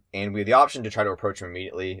 and we have the option to try to approach him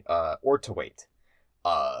immediately, or to wait.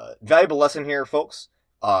 Valuable lesson here, folks.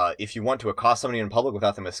 If you want to accost somebody in public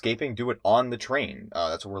without them escaping, do it on the train.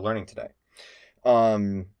 That's what we're learning today.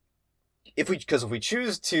 If we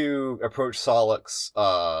choose to approach Sollux,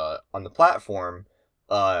 on the platform,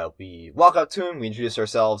 we walk up to him, we introduce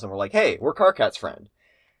ourselves, and we're like, hey, we're Karkat's friend.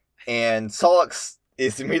 And Sollux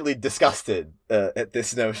is immediately disgusted at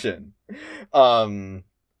this notion.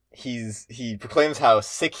 He proclaims how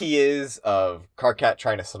sick he is of Karkat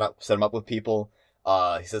trying to set him up with people.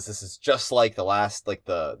 He says this is just like the last, like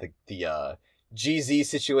the GZ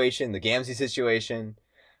situation, the Gamzee situation.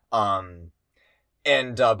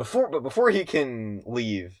 Before he can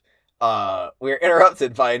leave, we're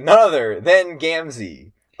interrupted by none other than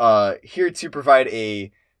Gamzee, here to provide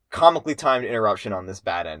a comically timed interruption on this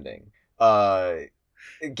bad ending.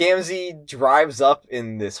 Gamzee drives up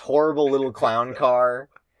in this horrible little clown car,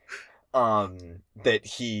 that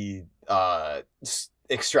he,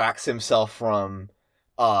 extracts himself from,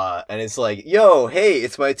 and it's like, yo, hey,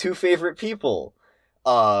 it's my two favorite people.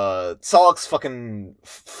 Sollux fucking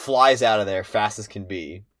flies out of there fast as can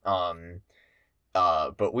be.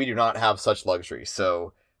 But we do not have such luxury,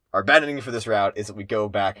 so our bad ending for this route is that we go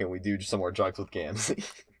back and we do some more drugs with Gamzee.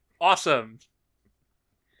 Awesome.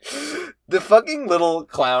 The fucking little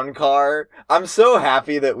clown car. I'm so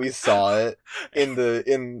happy that we saw it in the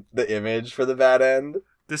image for the bad end.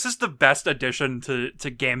 This is the best addition to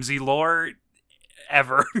Gamzee lore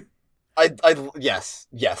ever. Yes,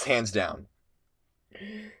 hands down.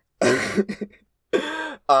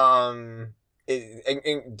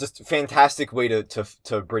 Just fantastic way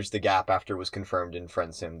to bridge the gap after it was confirmed in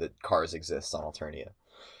FriendSim that cars exist on Alternia.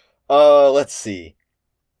 Let's see.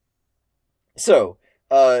 So,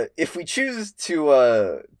 if we choose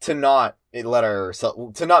to not make our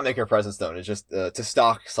presence known, it's just to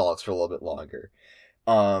stalk Sollux for a little bit longer.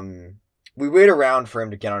 We wait around for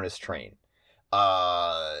him to get on his train,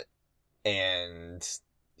 and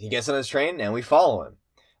he gets on his train, and we follow him.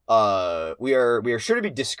 We are sure to be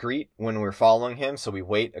discreet when we're following him, so we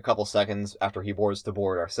wait a couple seconds after he boards to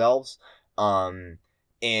board ourselves, and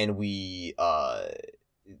we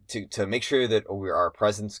to make sure that our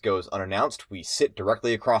presence goes unannounced, we sit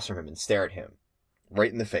directly across from him and stare at him,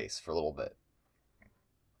 right in the face for a little bit.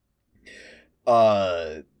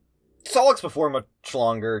 Sollux, before much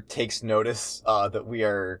longer, takes notice that we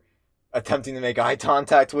are attempting to make eye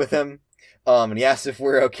contact with him, and he asks if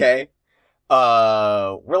we're okay.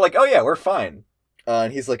 We're like, oh yeah, we're fine.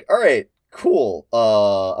 And he's like, alright, cool.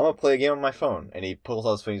 I'm gonna play a game on my phone. And he pulls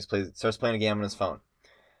out his phone, starts playing a game on his phone.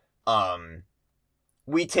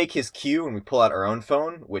 We take his cue and we pull out our own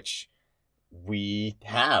phone, which we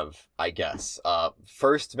have, I guess.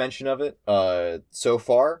 First mention of it, so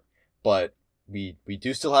far, but we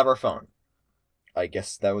do still have our phone. I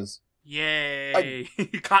guess that was... Yay!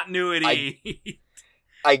 Continuity!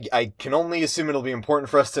 I can only assume it'll be important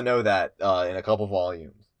for us to know that in a couple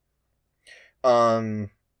volumes. So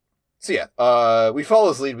yeah, we follow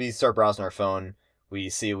his lead, we start browsing our phone, we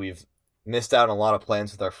see we've missed out on a lot of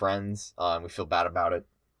plans with our friends, and we feel bad about it.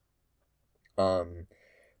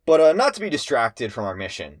 But not to be distracted from our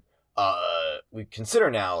mission, we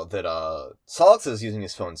consider now that Sollux is using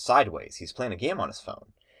his phone sideways. He's playing a game on his phone.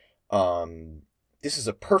 This is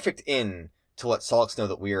a perfect in to let Sollux know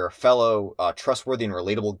that we are a fellow, trustworthy and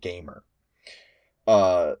relatable gamer.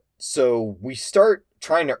 So we start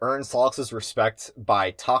trying to earn Sollux's respect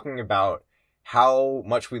by talking about how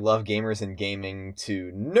much we love gamers and gaming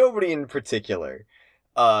to nobody in particular.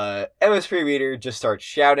 MS3 Reader just starts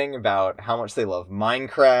shouting about how much they love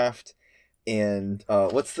Minecraft, and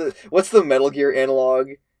what's the Metal Gear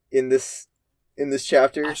analog in this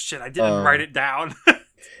chapter? Oh shit, I didn't write it down.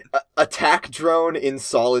 Attack drone in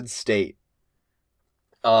solid state.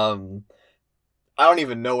 I don't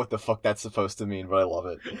even know what the fuck that's supposed to mean, but I love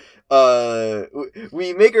it.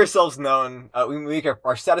 We make ourselves known. We make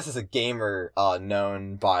our status as a gamer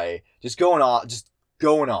known by just going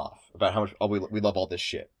off about how much we love all this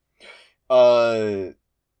shit. Sollux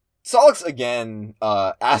again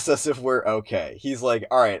asks us if we're okay. He's like,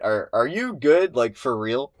 "All right, are you good? Like for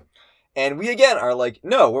real?" And we again are like,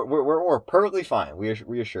 no, we're perfectly fine. We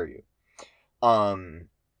reassure you. And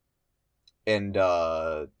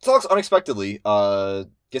Sollux unexpectedly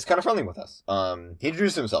gets kind of friendly with us. He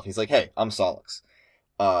introduces himself. He's like, "Hey, I'm Sollux."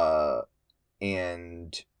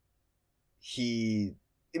 And he,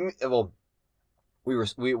 well, we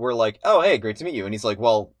were like, "Oh, hey, great to meet you." And he's like,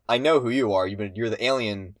 "Well, I know who you are. You're the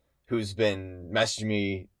alien who's been messaging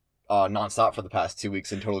me nonstop for the past 2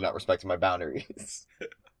 weeks and totally not respecting my boundaries."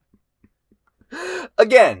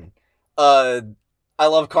 Again, I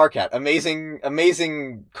love Carcat.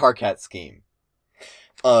 Amazing Carcat scheme.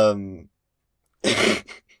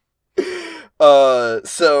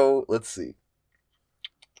 So let's see.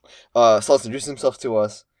 Sollux introduces himself to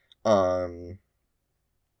us.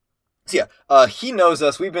 He knows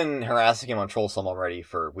us. We've been harassing him on Trollsome already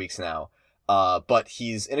for weeks now. But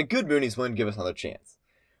he's in a good mood. He's willing to give us another chance,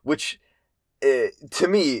 which to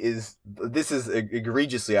me is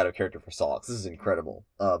egregiously out of character for Sollux. This is incredible.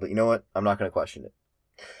 But you know what? I'm not going to question it.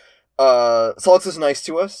 Sollux is nice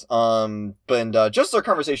to us. But just as our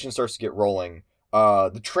conversation starts to get rolling,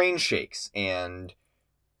 the train shakes and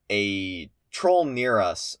a troll near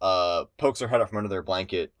us pokes her head up from under their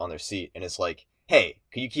blanket on their seat and is like, "Hey,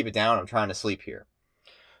 can you keep it down? I'm trying to sleep here."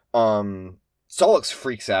 Sollux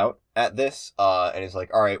freaks out at this and is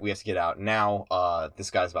like, "All right, we have to get out now.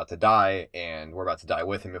 This guy's about to die, and we're about to die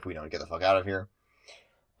with him if we don't get the fuck out of here."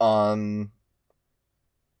 And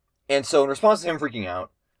so in response to him freaking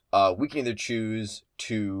out, we can either choose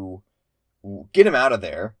to get him out of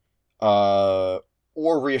there, or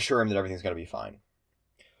reassure him that everything's gonna be fine.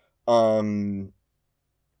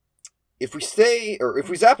 If we stay, or if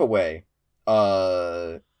we zap away,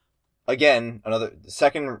 again, another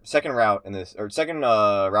second route in this, or second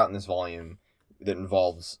route in this volume that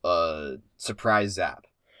involves surprise zap.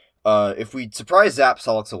 If we surprise zap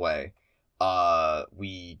Sollux away,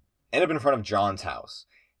 we end up in front of John's house,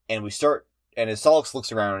 and as Sollux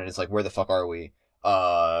looks around and is like, "Where the fuck are we?"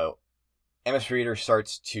 MS Reader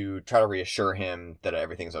starts to try to reassure him that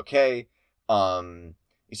everything's okay.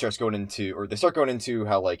 They start going into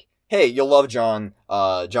how, like, "Hey, you'll love John.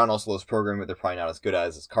 John also loves programming, but they're probably not as good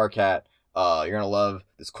as his Carcat. You're gonna love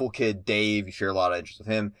this cool kid, Dave. You share a lot of interest with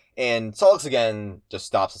him." And Sollux again just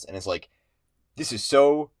stops us and is like, "This is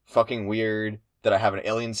so fucking weird that I have an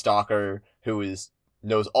alien stalker who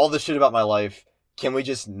knows all this shit about my life. Can we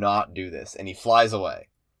just not do this?" And he flies away.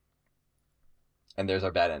 And there's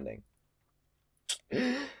our bad ending.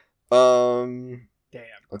 Damn.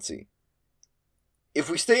 Let's see. If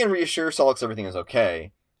we stay and reassure Sollux everything is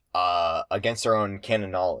okay, against our own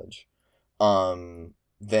canon knowledge,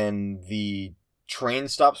 then the train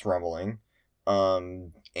stops rumbling,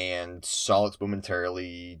 and Sollux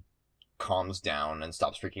momentarily calms down and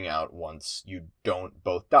stops freaking out once you don't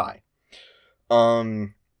both die.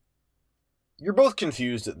 You're both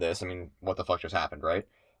confused at this. I mean, what the fuck just happened, right?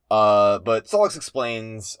 But Sollux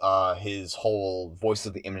explains his whole voice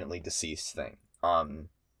of the imminently deceased thing.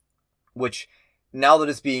 Which, now that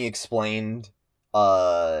it's being explained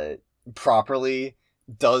properly,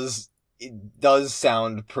 does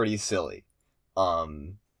sound pretty silly.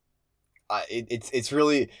 It's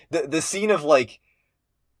really the scene of, like,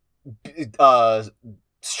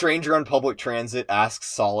 stranger on public transit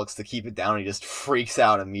asks Sollux to keep it down and he just freaks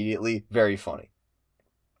out immediately. Very funny.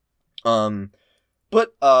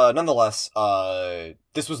 But nonetheless,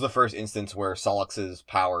 this was the first instance where Sollux's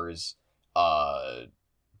powers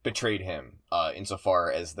betrayed him,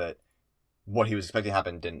 insofar as that what he was expecting to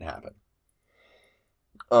happen didn't happen.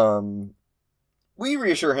 We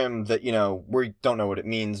reassure him that, we don't know what it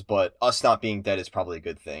means, but us not being dead is probably a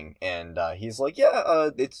good thing. And he's like,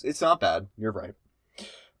 "Yeah, it's not bad. You're right."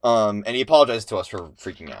 And he apologized to us for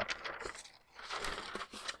freaking out.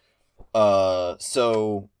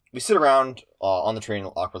 So we sit around on the train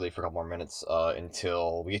awkwardly for a couple more minutes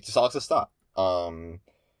until we get to Sollux's stop.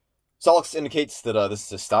 Sollux indicates that this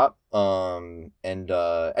is a stop. And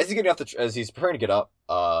as he's preparing to get up,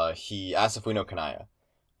 he asks if we know Kanaya.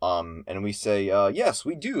 And we say, "Yes,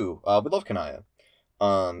 we do. We love Kanaya."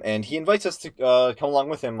 And he invites us to come along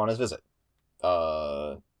with him on his visit.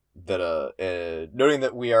 Noting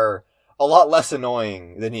that we are a lot less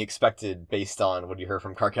annoying than he expected based on what he heard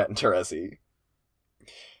from Carcat and Teresi.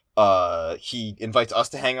 He invites us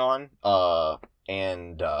to hang on,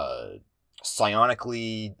 and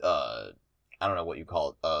psionically, I don't know what you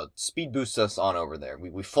call it, speed boosts us on over there.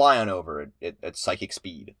 We fly on over at psychic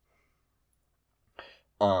speed.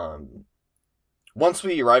 Once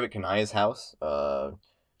we arrive at Kanaya's house,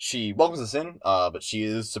 she welcomes us in, but she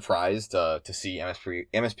is surprised to see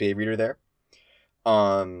MSPA Reader there.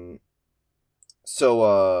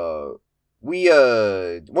 So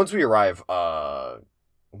once we arrive,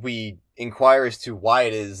 we inquire as to why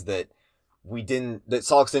it is that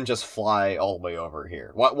Sollux didn't just fly all the way over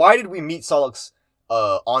here. Why did we meet Sollux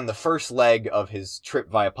on the first leg of his trip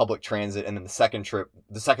via public transit, and then the second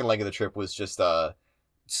leg of the trip was just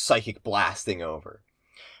psychic blasting over?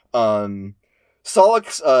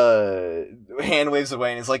 Sollux hand waves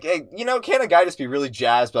away and is like, hey, can't a guy just be really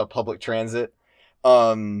jazzed about public transit?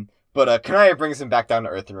 But Kanaya brings him back down to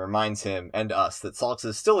earth and reminds him and us that Sollux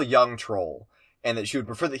is still a young troll, and that she would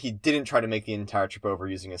prefer that he didn't try to make the entire trip over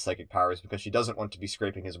using his psychic powers because she doesn't want to be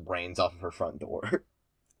scraping his brains off of her front door.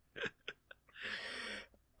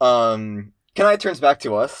 Kanaya turns back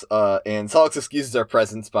to us, and Sollux excuses our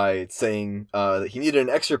presence by saying that he needed an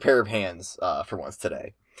extra pair of hands for once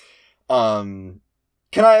today. Kanaya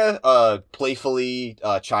playfully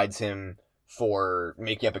chides him for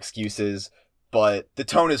making up excuses, but the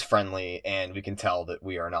tone is friendly, and we can tell that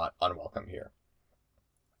we are not unwelcome here.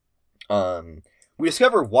 We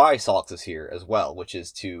discover why Sollux is here as well, which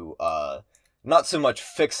is to not so much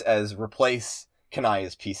fix as replace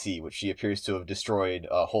Kanaya's PC, which she appears to have destroyed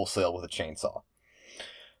wholesale with a chainsaw.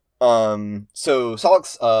 So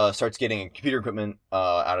Sollux starts getting computer equipment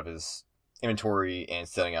out of his inventory and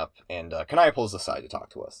setting up, and Kanaya pulls aside to talk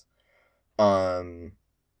to us.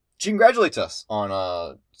 She congratulates us on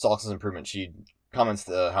Sollux's improvement. She comments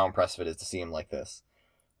how impressive it is to see him like this.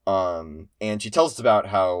 And she tells us about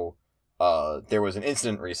how there was an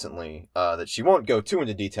incident recently that she won't go too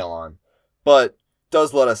into detail on, but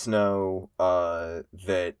does let us know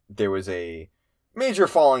that there was a major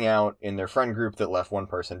falling out in their friend group that left one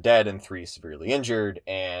person dead and 3 severely injured,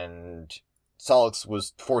 and Sollux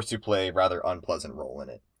was forced to play a rather unpleasant role in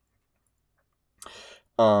it.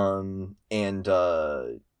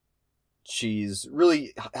 She's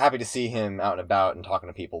really happy to see him out and about and talking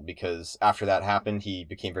to people, because after that happened, he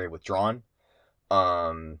became very withdrawn,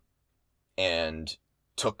 and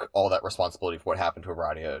took all that responsibility for what happened to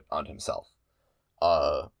Aradia onto himself.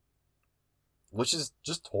 Which is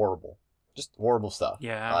just horrible. Just horrible stuff.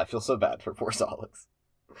 Yeah. I feel so bad for poor Sollux.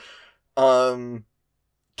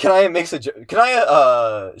 Kanaya makes a joke.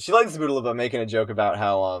 She likes Boodle about making a joke about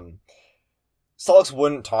how, Sollux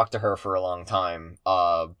wouldn't talk to her for a long time,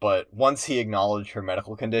 but once he acknowledged her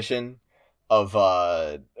medical condition of,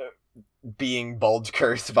 being bulge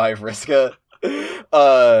cursed by Vriska,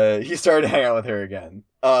 he started to hang out with her again.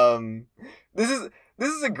 This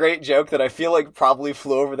is a great joke that I feel like probably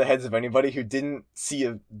flew over the heads of anybody who didn't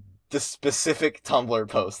see the specific Tumblr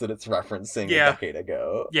post that it's referencing a decade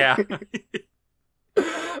ago. Yeah.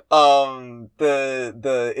 How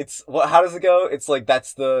does it go? It's like,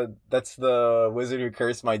 that's the wizard who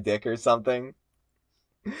cursed my dick or something.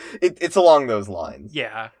 It's along those lines.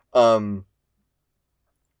 Yeah. But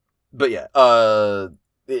yeah,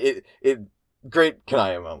 great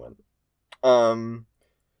Kanaya moment.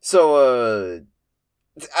 So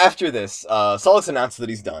after this, Sollux announces that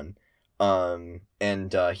he's done. And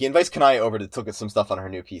he invites Kanaya over to look at some stuff on her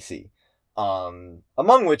new PC.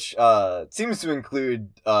 Among which, seems to include,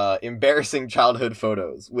 embarrassing childhood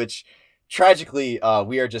photos, which, tragically,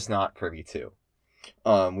 we are just not privy to.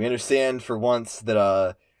 We understand for once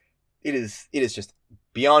that, it is just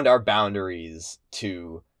beyond our boundaries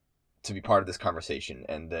to be part of this conversation,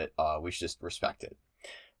 and that, we should just respect it.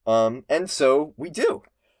 And so we do.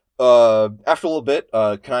 After a little bit,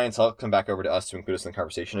 Kanaya and Sollux come back over to us to include us in the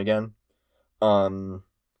conversation again.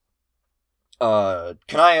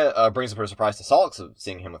 Kanaya brings up her surprise to Sollux of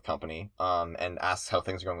seeing him with company, and asks how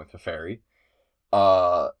things are going with Teferi.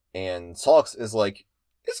 And Sollux is like,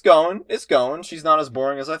 it's going. She's not as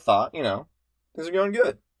boring as I thought, things are going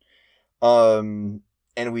good. And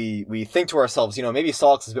we think to ourselves, maybe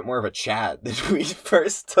Sollux is a bit more of a Chad than we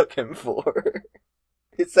first took him for.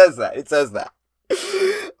 It says that.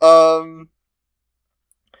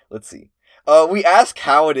 Let's see. We ask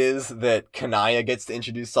how it is that Kanaya gets to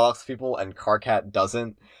introduce Sollux to people and Karkat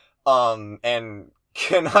doesn't. And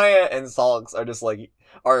Kanaya and Sollux are just like,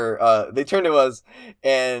 they turn to us,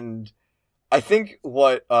 and I think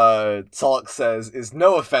what Sollux says is,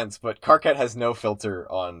 no offense, but Karkat has no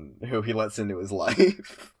filter on who he lets into his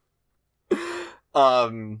life.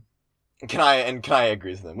 Kanaya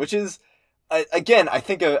agrees with him, which is, again, I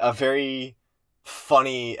think a very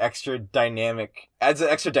funny adds an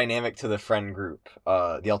extra dynamic to the friend group,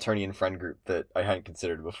 the Alternian friend group that I hadn't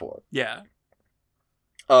considered before. Yeah.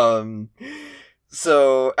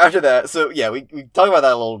 So after that, we talk about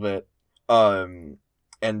that a little bit.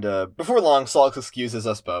 And before long, Sollux excuses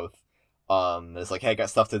us both. It's like, hey, I got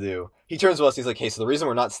stuff to do. He turns to us, he's like, hey, so the reason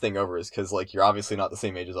we're not staying over is because, like, you're obviously not the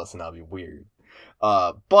same age as us, and that'll be weird.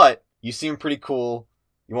 But you seem pretty cool.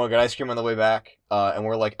 You want to get ice cream on the way back? And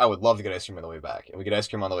we're like, I would love to get ice cream on the way back. And we get ice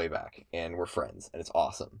cream on the way back, and we're friends, and it's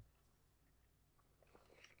awesome.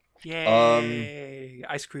 Yay!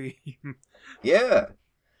 Ice cream. Yeah.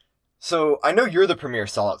 So I know you're the premier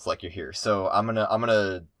sollux like you're here, so I'm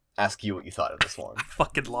gonna ask you what you thought of this one. I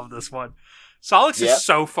fucking love this one. Sollux is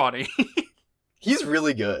so funny. He's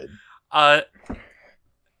really good. The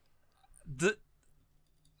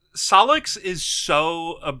Sollux is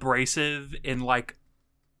so abrasive in like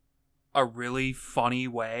a really funny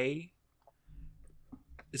way.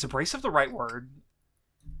 Is abrasive the right word?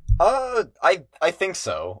 I think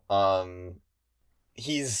so.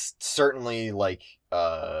 He's certainly like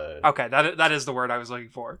Okay, that is the word I was looking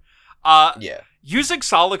for. Yeah. Using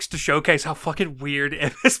Sollux to showcase how fucking weird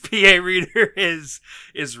MSPA Reader is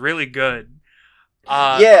really good.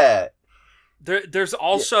 Yeah. There's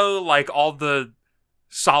also like all the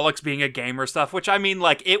Sollux being a gamer stuff, which I mean,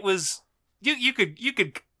 like it was you could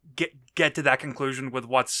get to that conclusion with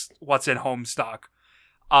what's in Homestuck.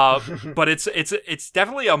 But it's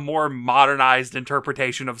definitely a more modernized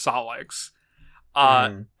interpretation of Sollux.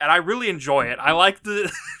 And I really enjoy it. I like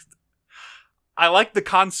the I like the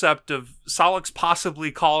concept of Sollux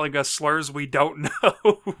possibly calling us slurs we don't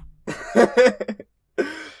know.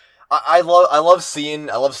 I love seeing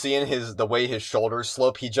the way his shoulders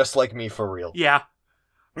slope. He just like me for real. Yeah.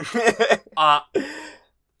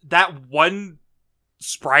 That one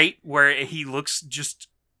sprite where he looks just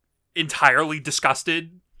entirely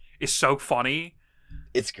disgusted is so funny.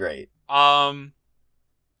 It's great. I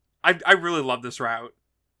really love this route.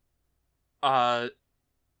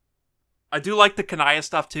 I do like the Kanaya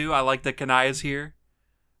stuff too. I like that Kanaya's here.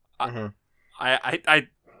 I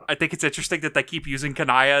think it's interesting that they keep using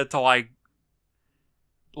Kanaya to like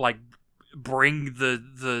bring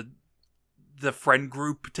the friend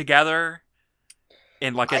group together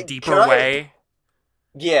in like a deeper way.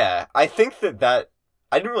 Yeah, I think that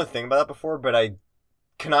I didn't really think about that before, but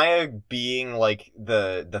Kanaya being like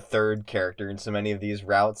the third character in so many of these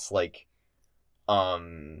routes, like,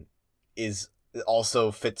 is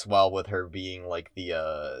also fits well with her being like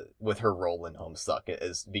the with her role in Homestuck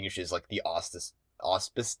as being she's like the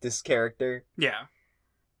auspicious character. Yeah.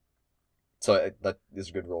 So that is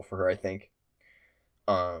a good role for her, I think.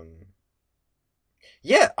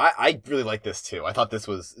 Yeah, I really like this too. I thought this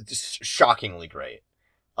was just shockingly great.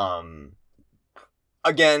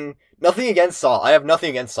 Again, nothing against Sol. I have nothing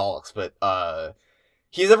against Sollux, but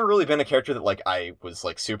he's never really been a character that like I was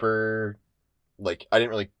like super like I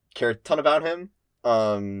didn't really care a ton about him.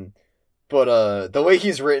 But the way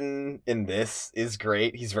he's written in this is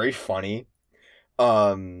great. He's very funny.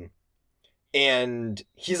 And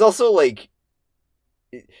he's also like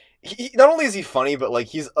he not only is he funny, but like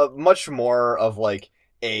he's a much more of like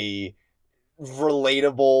a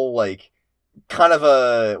relatable like kind of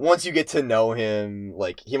a once you get to know him,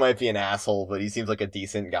 like he might be an asshole, but he seems like a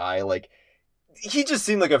decent guy. Like he just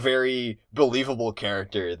seemed like a very believable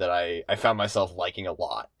character that I found myself liking a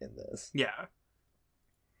lot in this. Yeah.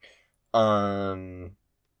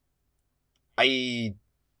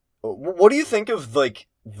 What do you think of like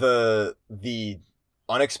the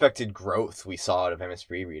unexpected growth we saw out of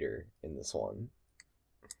MSP Reader in this one?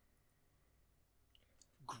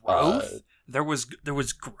 Growth? There was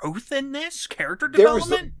growth in this character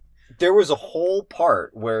development. There was a whole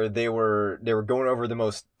part where they were going over the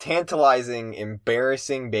most tantalizing,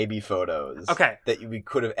 embarrassing baby photos that we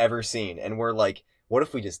could have ever seen, and we're like, what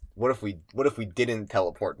if we didn't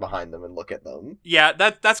teleport behind them and look at them? Yeah,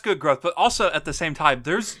 that's good growth, but also at the same time,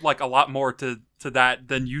 there's like a lot more to that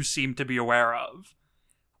than you seem to be aware of.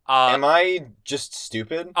 Am I just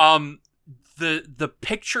stupid? The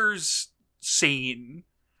pictures scene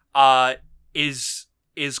is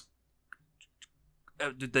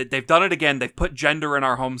they've done it again. They've put gender in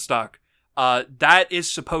our Homestuck. That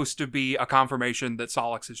is supposed to be a confirmation that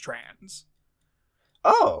Sollux is trans.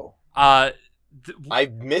 Oh. I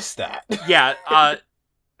missed that. Yeah.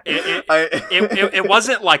 It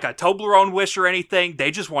wasn't like a Toblerone wish or anything.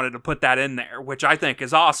 They just wanted to put that in there, which I think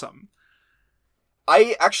is awesome.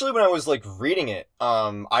 I actually, when I was like reading it,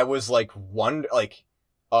 I was like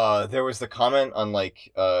there was the comment on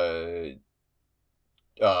like what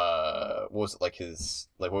was it, like his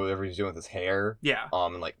like whatever he's doing with his hair,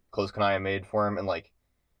 and like clothes Kanaya made for him, and like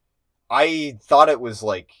I thought it was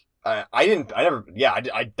like that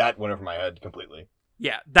went over my head completely.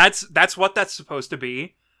 Yeah, that's what that's supposed to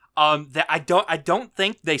be. That I don't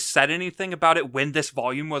think they said anything about it when this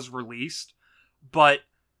volume was released, but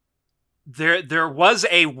there was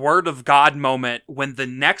a word of God moment when the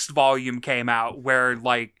next volume came out where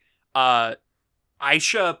like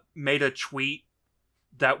Aisha made a tweet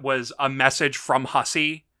that was a message from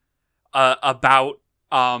Hussey about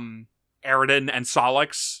Aridin and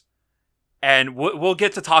Sollux, and we'll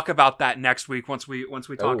get to talk about that next week once we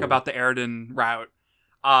talk about the Aridin route.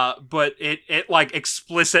 But it like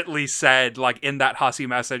explicitly said, like, in that Hussey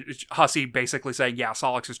message, Hussey basically saying, yeah,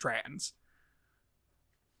 Sollux is trans.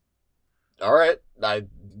 All right,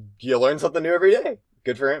 you learn something new every day.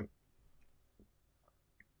 Good for him.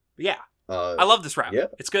 Yeah, I love this route. Yeah,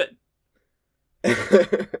 it's good.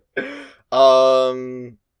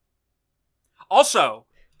 Also,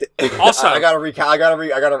 I gotta recap. I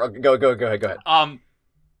gotta go ahead.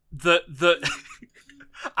 The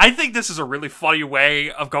I think this is a really funny way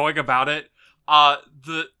of going about it.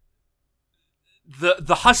 The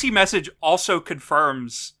Hussey message also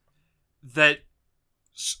confirms that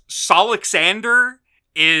Solluxander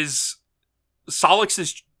is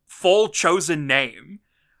Sollux's full chosen name.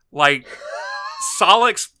 Like,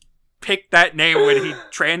 Sollux picked that name when he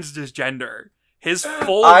transgender. His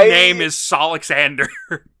full name is Solluxander.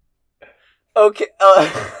 Okay.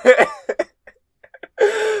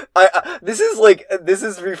 This is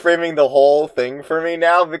reframing the whole thing for me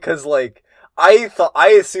now, because like I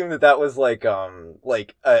assumed that was like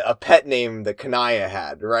a pet name that Kanaya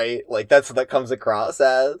had, right? Like that's what that comes across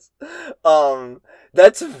as.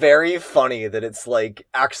 That's very funny that it's like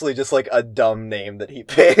actually just like a dumb name that he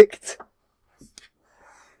picked.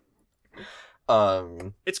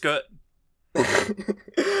 It's good.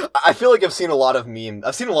 I feel like I've seen a lot of memes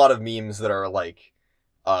that are like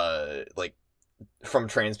from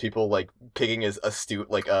trans people, like picking as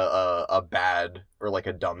a bad or like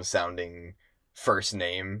a dumb sounding first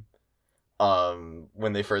name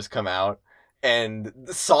when they first come out. And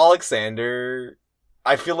Solluxander,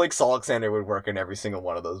 I feel like Solluxander would work in every single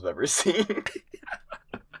one of those I've ever seen.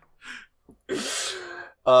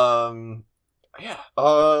 Yeah.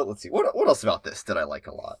 Let's see. What else about this did I like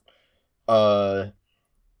a lot? The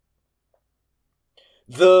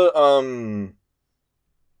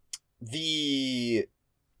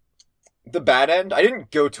bad end, I didn't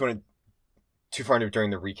go too far into it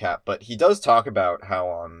during the recap, but he does talk about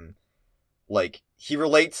how like he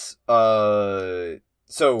relates so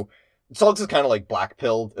Sollux is kind of like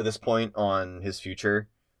black-pilled at this point on his future,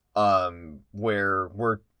 where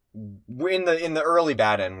we're in the early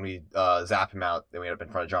bad end when we zap him out and we end up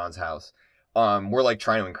in front of John's house. We're like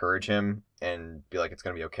trying to encourage him and be like, it's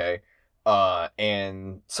gonna be okay.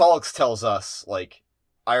 And Sollux tells us, like,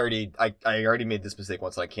 I already made this mistake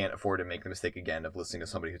once, and I can't afford to make the mistake again of listening to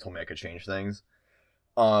somebody who told me I could change things.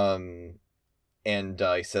 And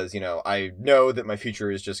he says, I know that my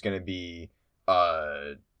future is just gonna be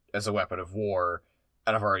as a weapon of war,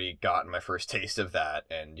 and I've already gotten my first taste of that,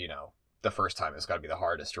 and the first time it's gotta be the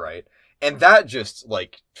hardest, right? And that just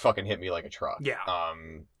like fucking hit me like a truck. Yeah.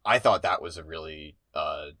 I thought that was a really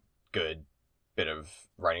good bit of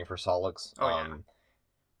writing for Sollux.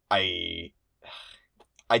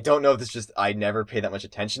 I don't know if it's just I never paid that much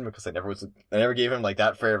attention because I never gave him like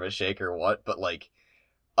that fair of a shake or what, but like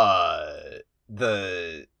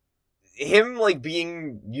him like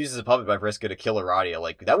being used as a puppet by Vriska to kill Aradia,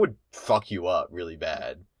 like that would fuck you up really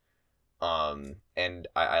bad. And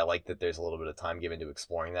I like that there's a little bit of time given to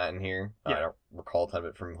exploring that in here. Yeah. I don't recall a ton of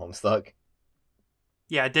it from Homestuck.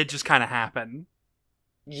 Yeah, it did just kind of happen.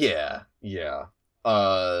 Yeah.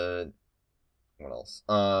 What else?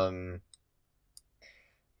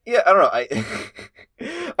 Yeah, I don't know.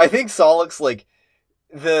 I think Sollux, like,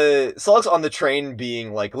 the Sollux on the train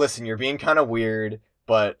being like, listen, you're being kind of weird,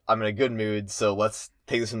 but I'm in a good mood, so let's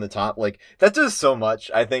take this from the top. Like, that does so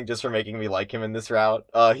much, I think, just for making me like him in this route.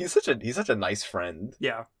 He's such a nice friend.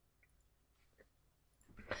 Yeah.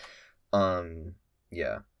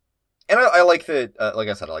 Yeah. And I like that, like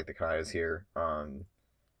I said, I like the Kanaya's here.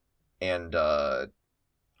 And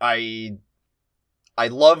I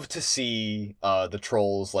love to see the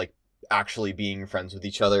trolls like actually being friends with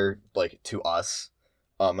each other, like to us,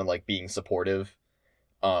 and like being supportive,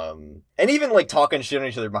 and even like talking shit on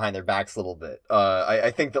each other behind their backs a little bit.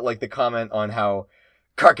 I think that like the comment on how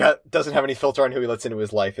Karkat doesn't have any filter on who he lets into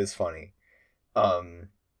his life is funny, but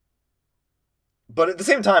at the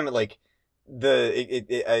same time, like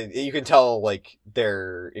you can tell like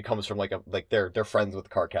it comes from like they're friends with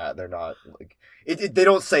Karkat. They're not like they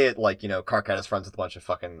don't say it like Karkat is friends with a bunch of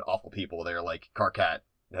fucking awful people. They're like Karkat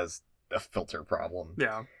has a filter problem.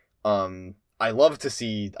 Yeah. I love to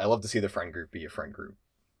see the friend group be a friend group.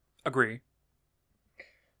 Agree.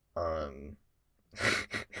 And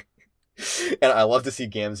I love to see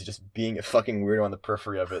Gamzee just being a fucking weirdo on the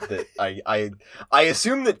periphery of it. That I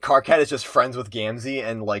assume that Karkat is just friends with Gamzee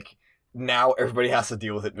and like now everybody has to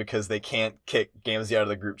deal with it because they can't kick Gamzee out of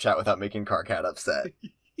the group chat without making Karkat upset.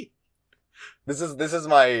 This is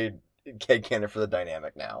my headcanon for the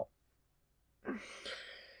dynamic now.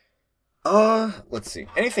 Let's see.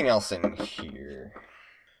 Anything else in here?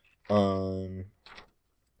 I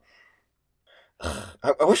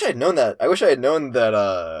wish I had known that. I wish I had known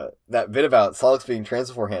that that bit about sollux being trans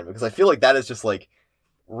beforehand, because I feel like that is just like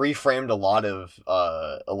reframed a lot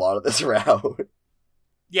of this route.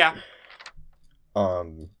 Yeah. Yeah.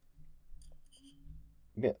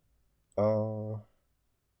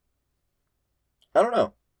 I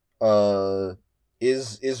don't know.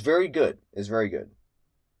 Is very good. Is very good.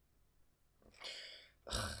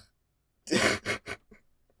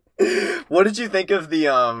 What did you think of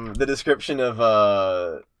the description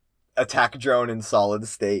of attack drone in solid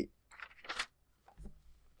state?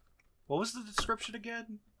 What was the description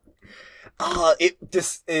again?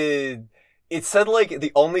 It said like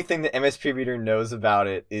the only thing the MSP reader knows about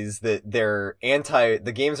it is that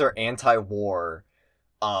the games are anti-war,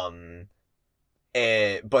 but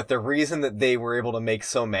the reason that they were able to make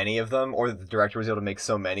so many of them, or that the director was able to make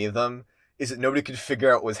so many of them, is that nobody could figure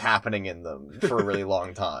out what was happening in them for a really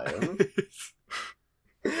long time.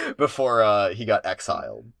 Before he got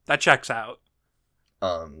exiled. That checks out.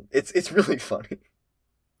 It's really funny.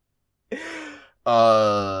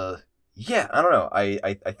 Yeah, I don't know.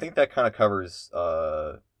 I think that kind of covers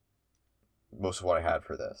most of what I had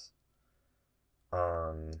for this.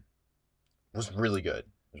 Was really good.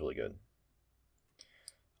 It was really good.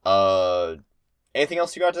 Anything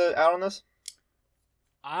else you got to add on this?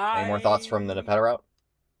 Any more thoughts from the Nepeta route?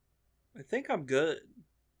 I think I'm good.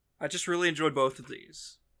 I just really enjoyed both of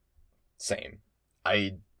these. Same.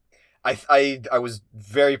 I was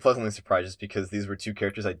very pleasantly surprised just because these were two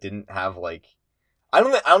characters I didn't have like I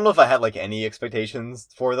don't know if I had like any expectations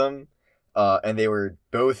for them. And they were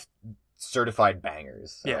both certified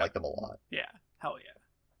bangers. Yeah. I like them a lot. Yeah. Hell yeah.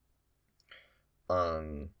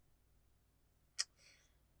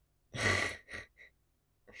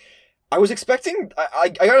 I was expecting I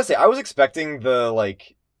gotta say, I was expecting the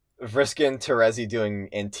like Vriska and Terezi doing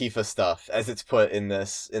Antifa stuff as it's put in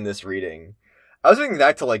this reading. I was expecting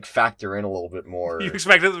that to like factor in a little bit more. You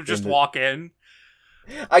expected them to just walk in?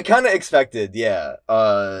 I kind of expected, yeah.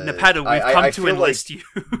 Nepeta, we've come to enlist you.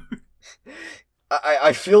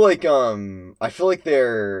 I feel like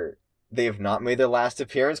they have not made their last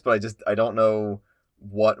appearance, but I don't know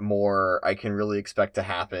what more I can really expect to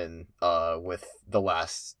happen with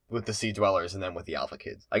the Sea Dwellers and then with the Alpha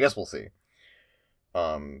Kids. I guess we'll see.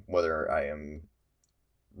 Whether I am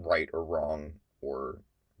right or wrong or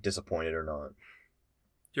disappointed or not.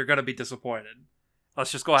 You're gonna be disappointed.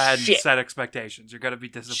 Let's just go ahead and set expectations. You're gonna be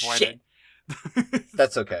disappointed.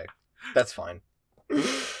 That's okay. That's fine.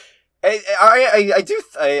 I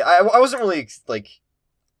wasn't really like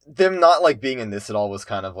them not like being in this at all was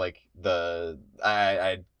kind of like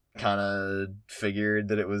I kind of figured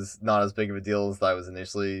that it was not as big of a deal as I was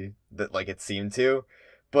initially that like it seemed to,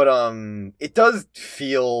 but it does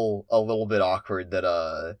feel a little bit awkward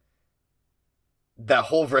that that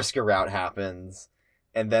whole Vriska route happens,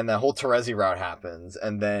 and then that whole Terezi route happens,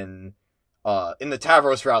 and then in the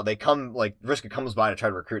Tavros route they come like Vriska comes by to try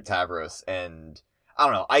to recruit Tavros, and I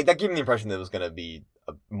don't know, that gave me the impression that it was gonna be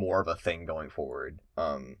more of a thing going forward.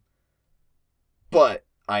 But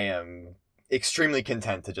I am extremely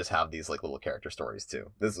content to just have these like little character stories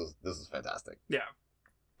too. This is fantastic. Yeah.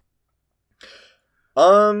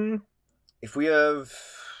 If we have,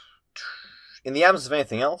 in the absence of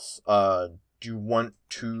anything else, do you want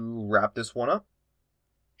to wrap this one up?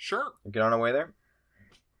 Sure. Get on our way there.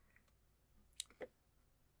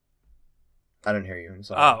 I didn't hear you. I'm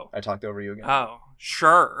sorry. Oh. I talked over you again. Oh,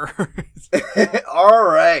 sure. All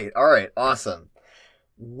right. Awesome.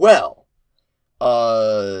 Well,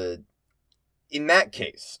 in that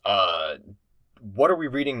case, what are we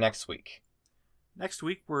reading next week? Next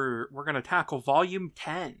week we're gonna tackle Volume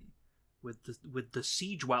 10 with the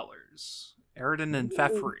Sea Dwellers, Eridan and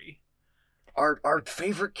Fefri. Our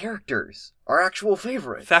favorite characters, our actual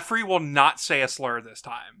favorite. Fefri will not say a slur this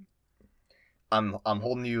time. I'm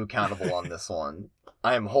holding you accountable on this one.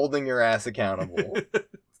 I am holding your ass accountable.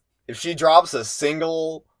 If she drops a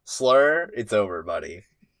single slur, it's over, buddy.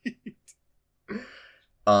 If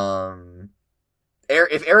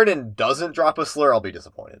Eridan doesn't drop a slur, I'll be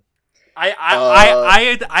disappointed.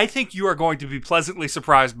 I think you are going to be pleasantly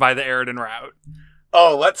surprised by the Eridan route.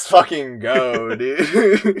 Oh, let's fucking go,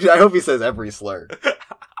 dude. I hope he says every slur.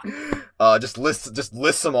 Just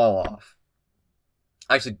list them all off.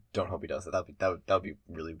 I actually don't hope he does that. That would be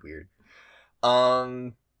really weird.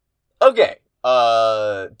 Okay. Do you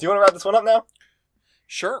want to wrap this one up now?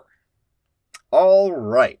 Sure. All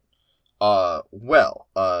right.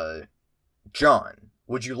 John,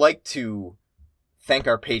 would you like to thank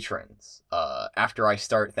our patrons? After I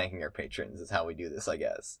start thanking our patrons is how we do this, I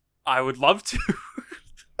guess. I would love to.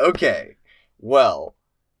 Okay. Well,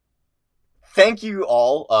 thank you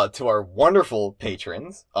all to our wonderful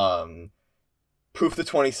patrons. Poof the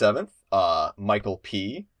 27th, Michael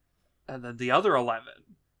P. And then the other 11.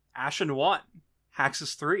 Ashen 1,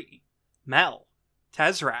 Haxus 3, Mel,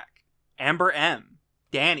 Tezrak, Amber M,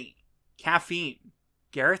 Danny, Caffeine,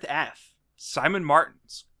 Gareth F, Simon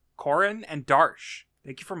Martins, Corin, and Darsh.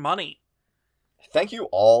 Thank you for money. Thank you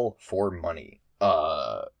all for money.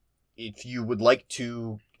 If you would like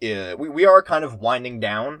to, we are kind of winding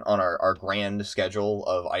down on our grand schedule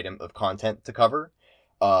of content to cover.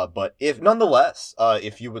 But if nonetheless,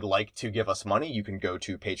 if you would like to give us money, you can go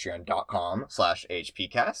to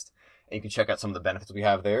patreon.com/hpcast and you can check out some of the benefits we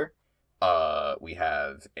have there. We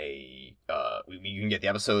have you can get the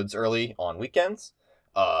episodes early on weekends.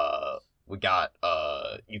 We got,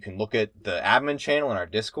 you can look at the admin channel in our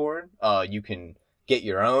Discord. You can get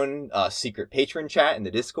your own, secret patron chat in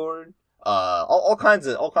the Discord. All kinds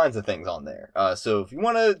of things on there. So if you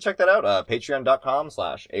want to check that out,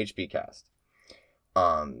 patreon.com/hpcast.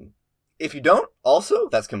 If you don't, also,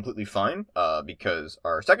 that's completely fine, because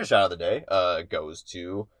our second shout out of the day, goes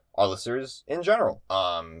to our listeners in general.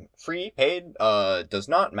 Free, paid, does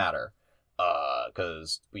not matter,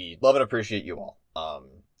 because we love and appreciate you all,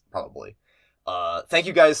 probably. Thank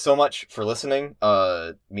you guys so much for listening.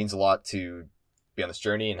 It means a lot to be on this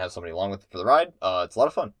journey and have somebody along with for the ride. It's a lot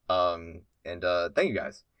of fun. And thank you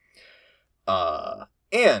guys.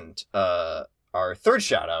 Our third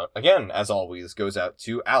shout out, again, as always, goes out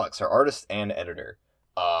to Alex, our artist and editor.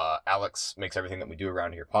 Alex makes everything that we do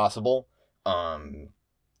around here possible.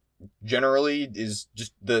 Generally is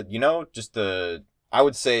just I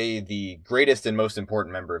would say the greatest and most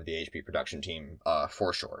important member of the HP production team,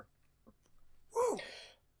 for sure.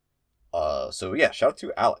 So yeah, shout out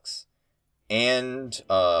to Alex. And,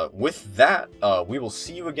 with that, we will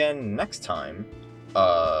see you again next time,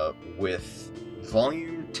 with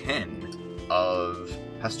Volume 10 of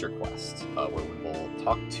Pester Quest, where we will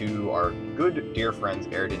talk to our good dear friends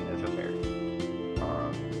Eridan and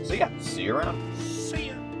Faferi. So yeah, see you around. See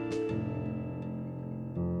ya.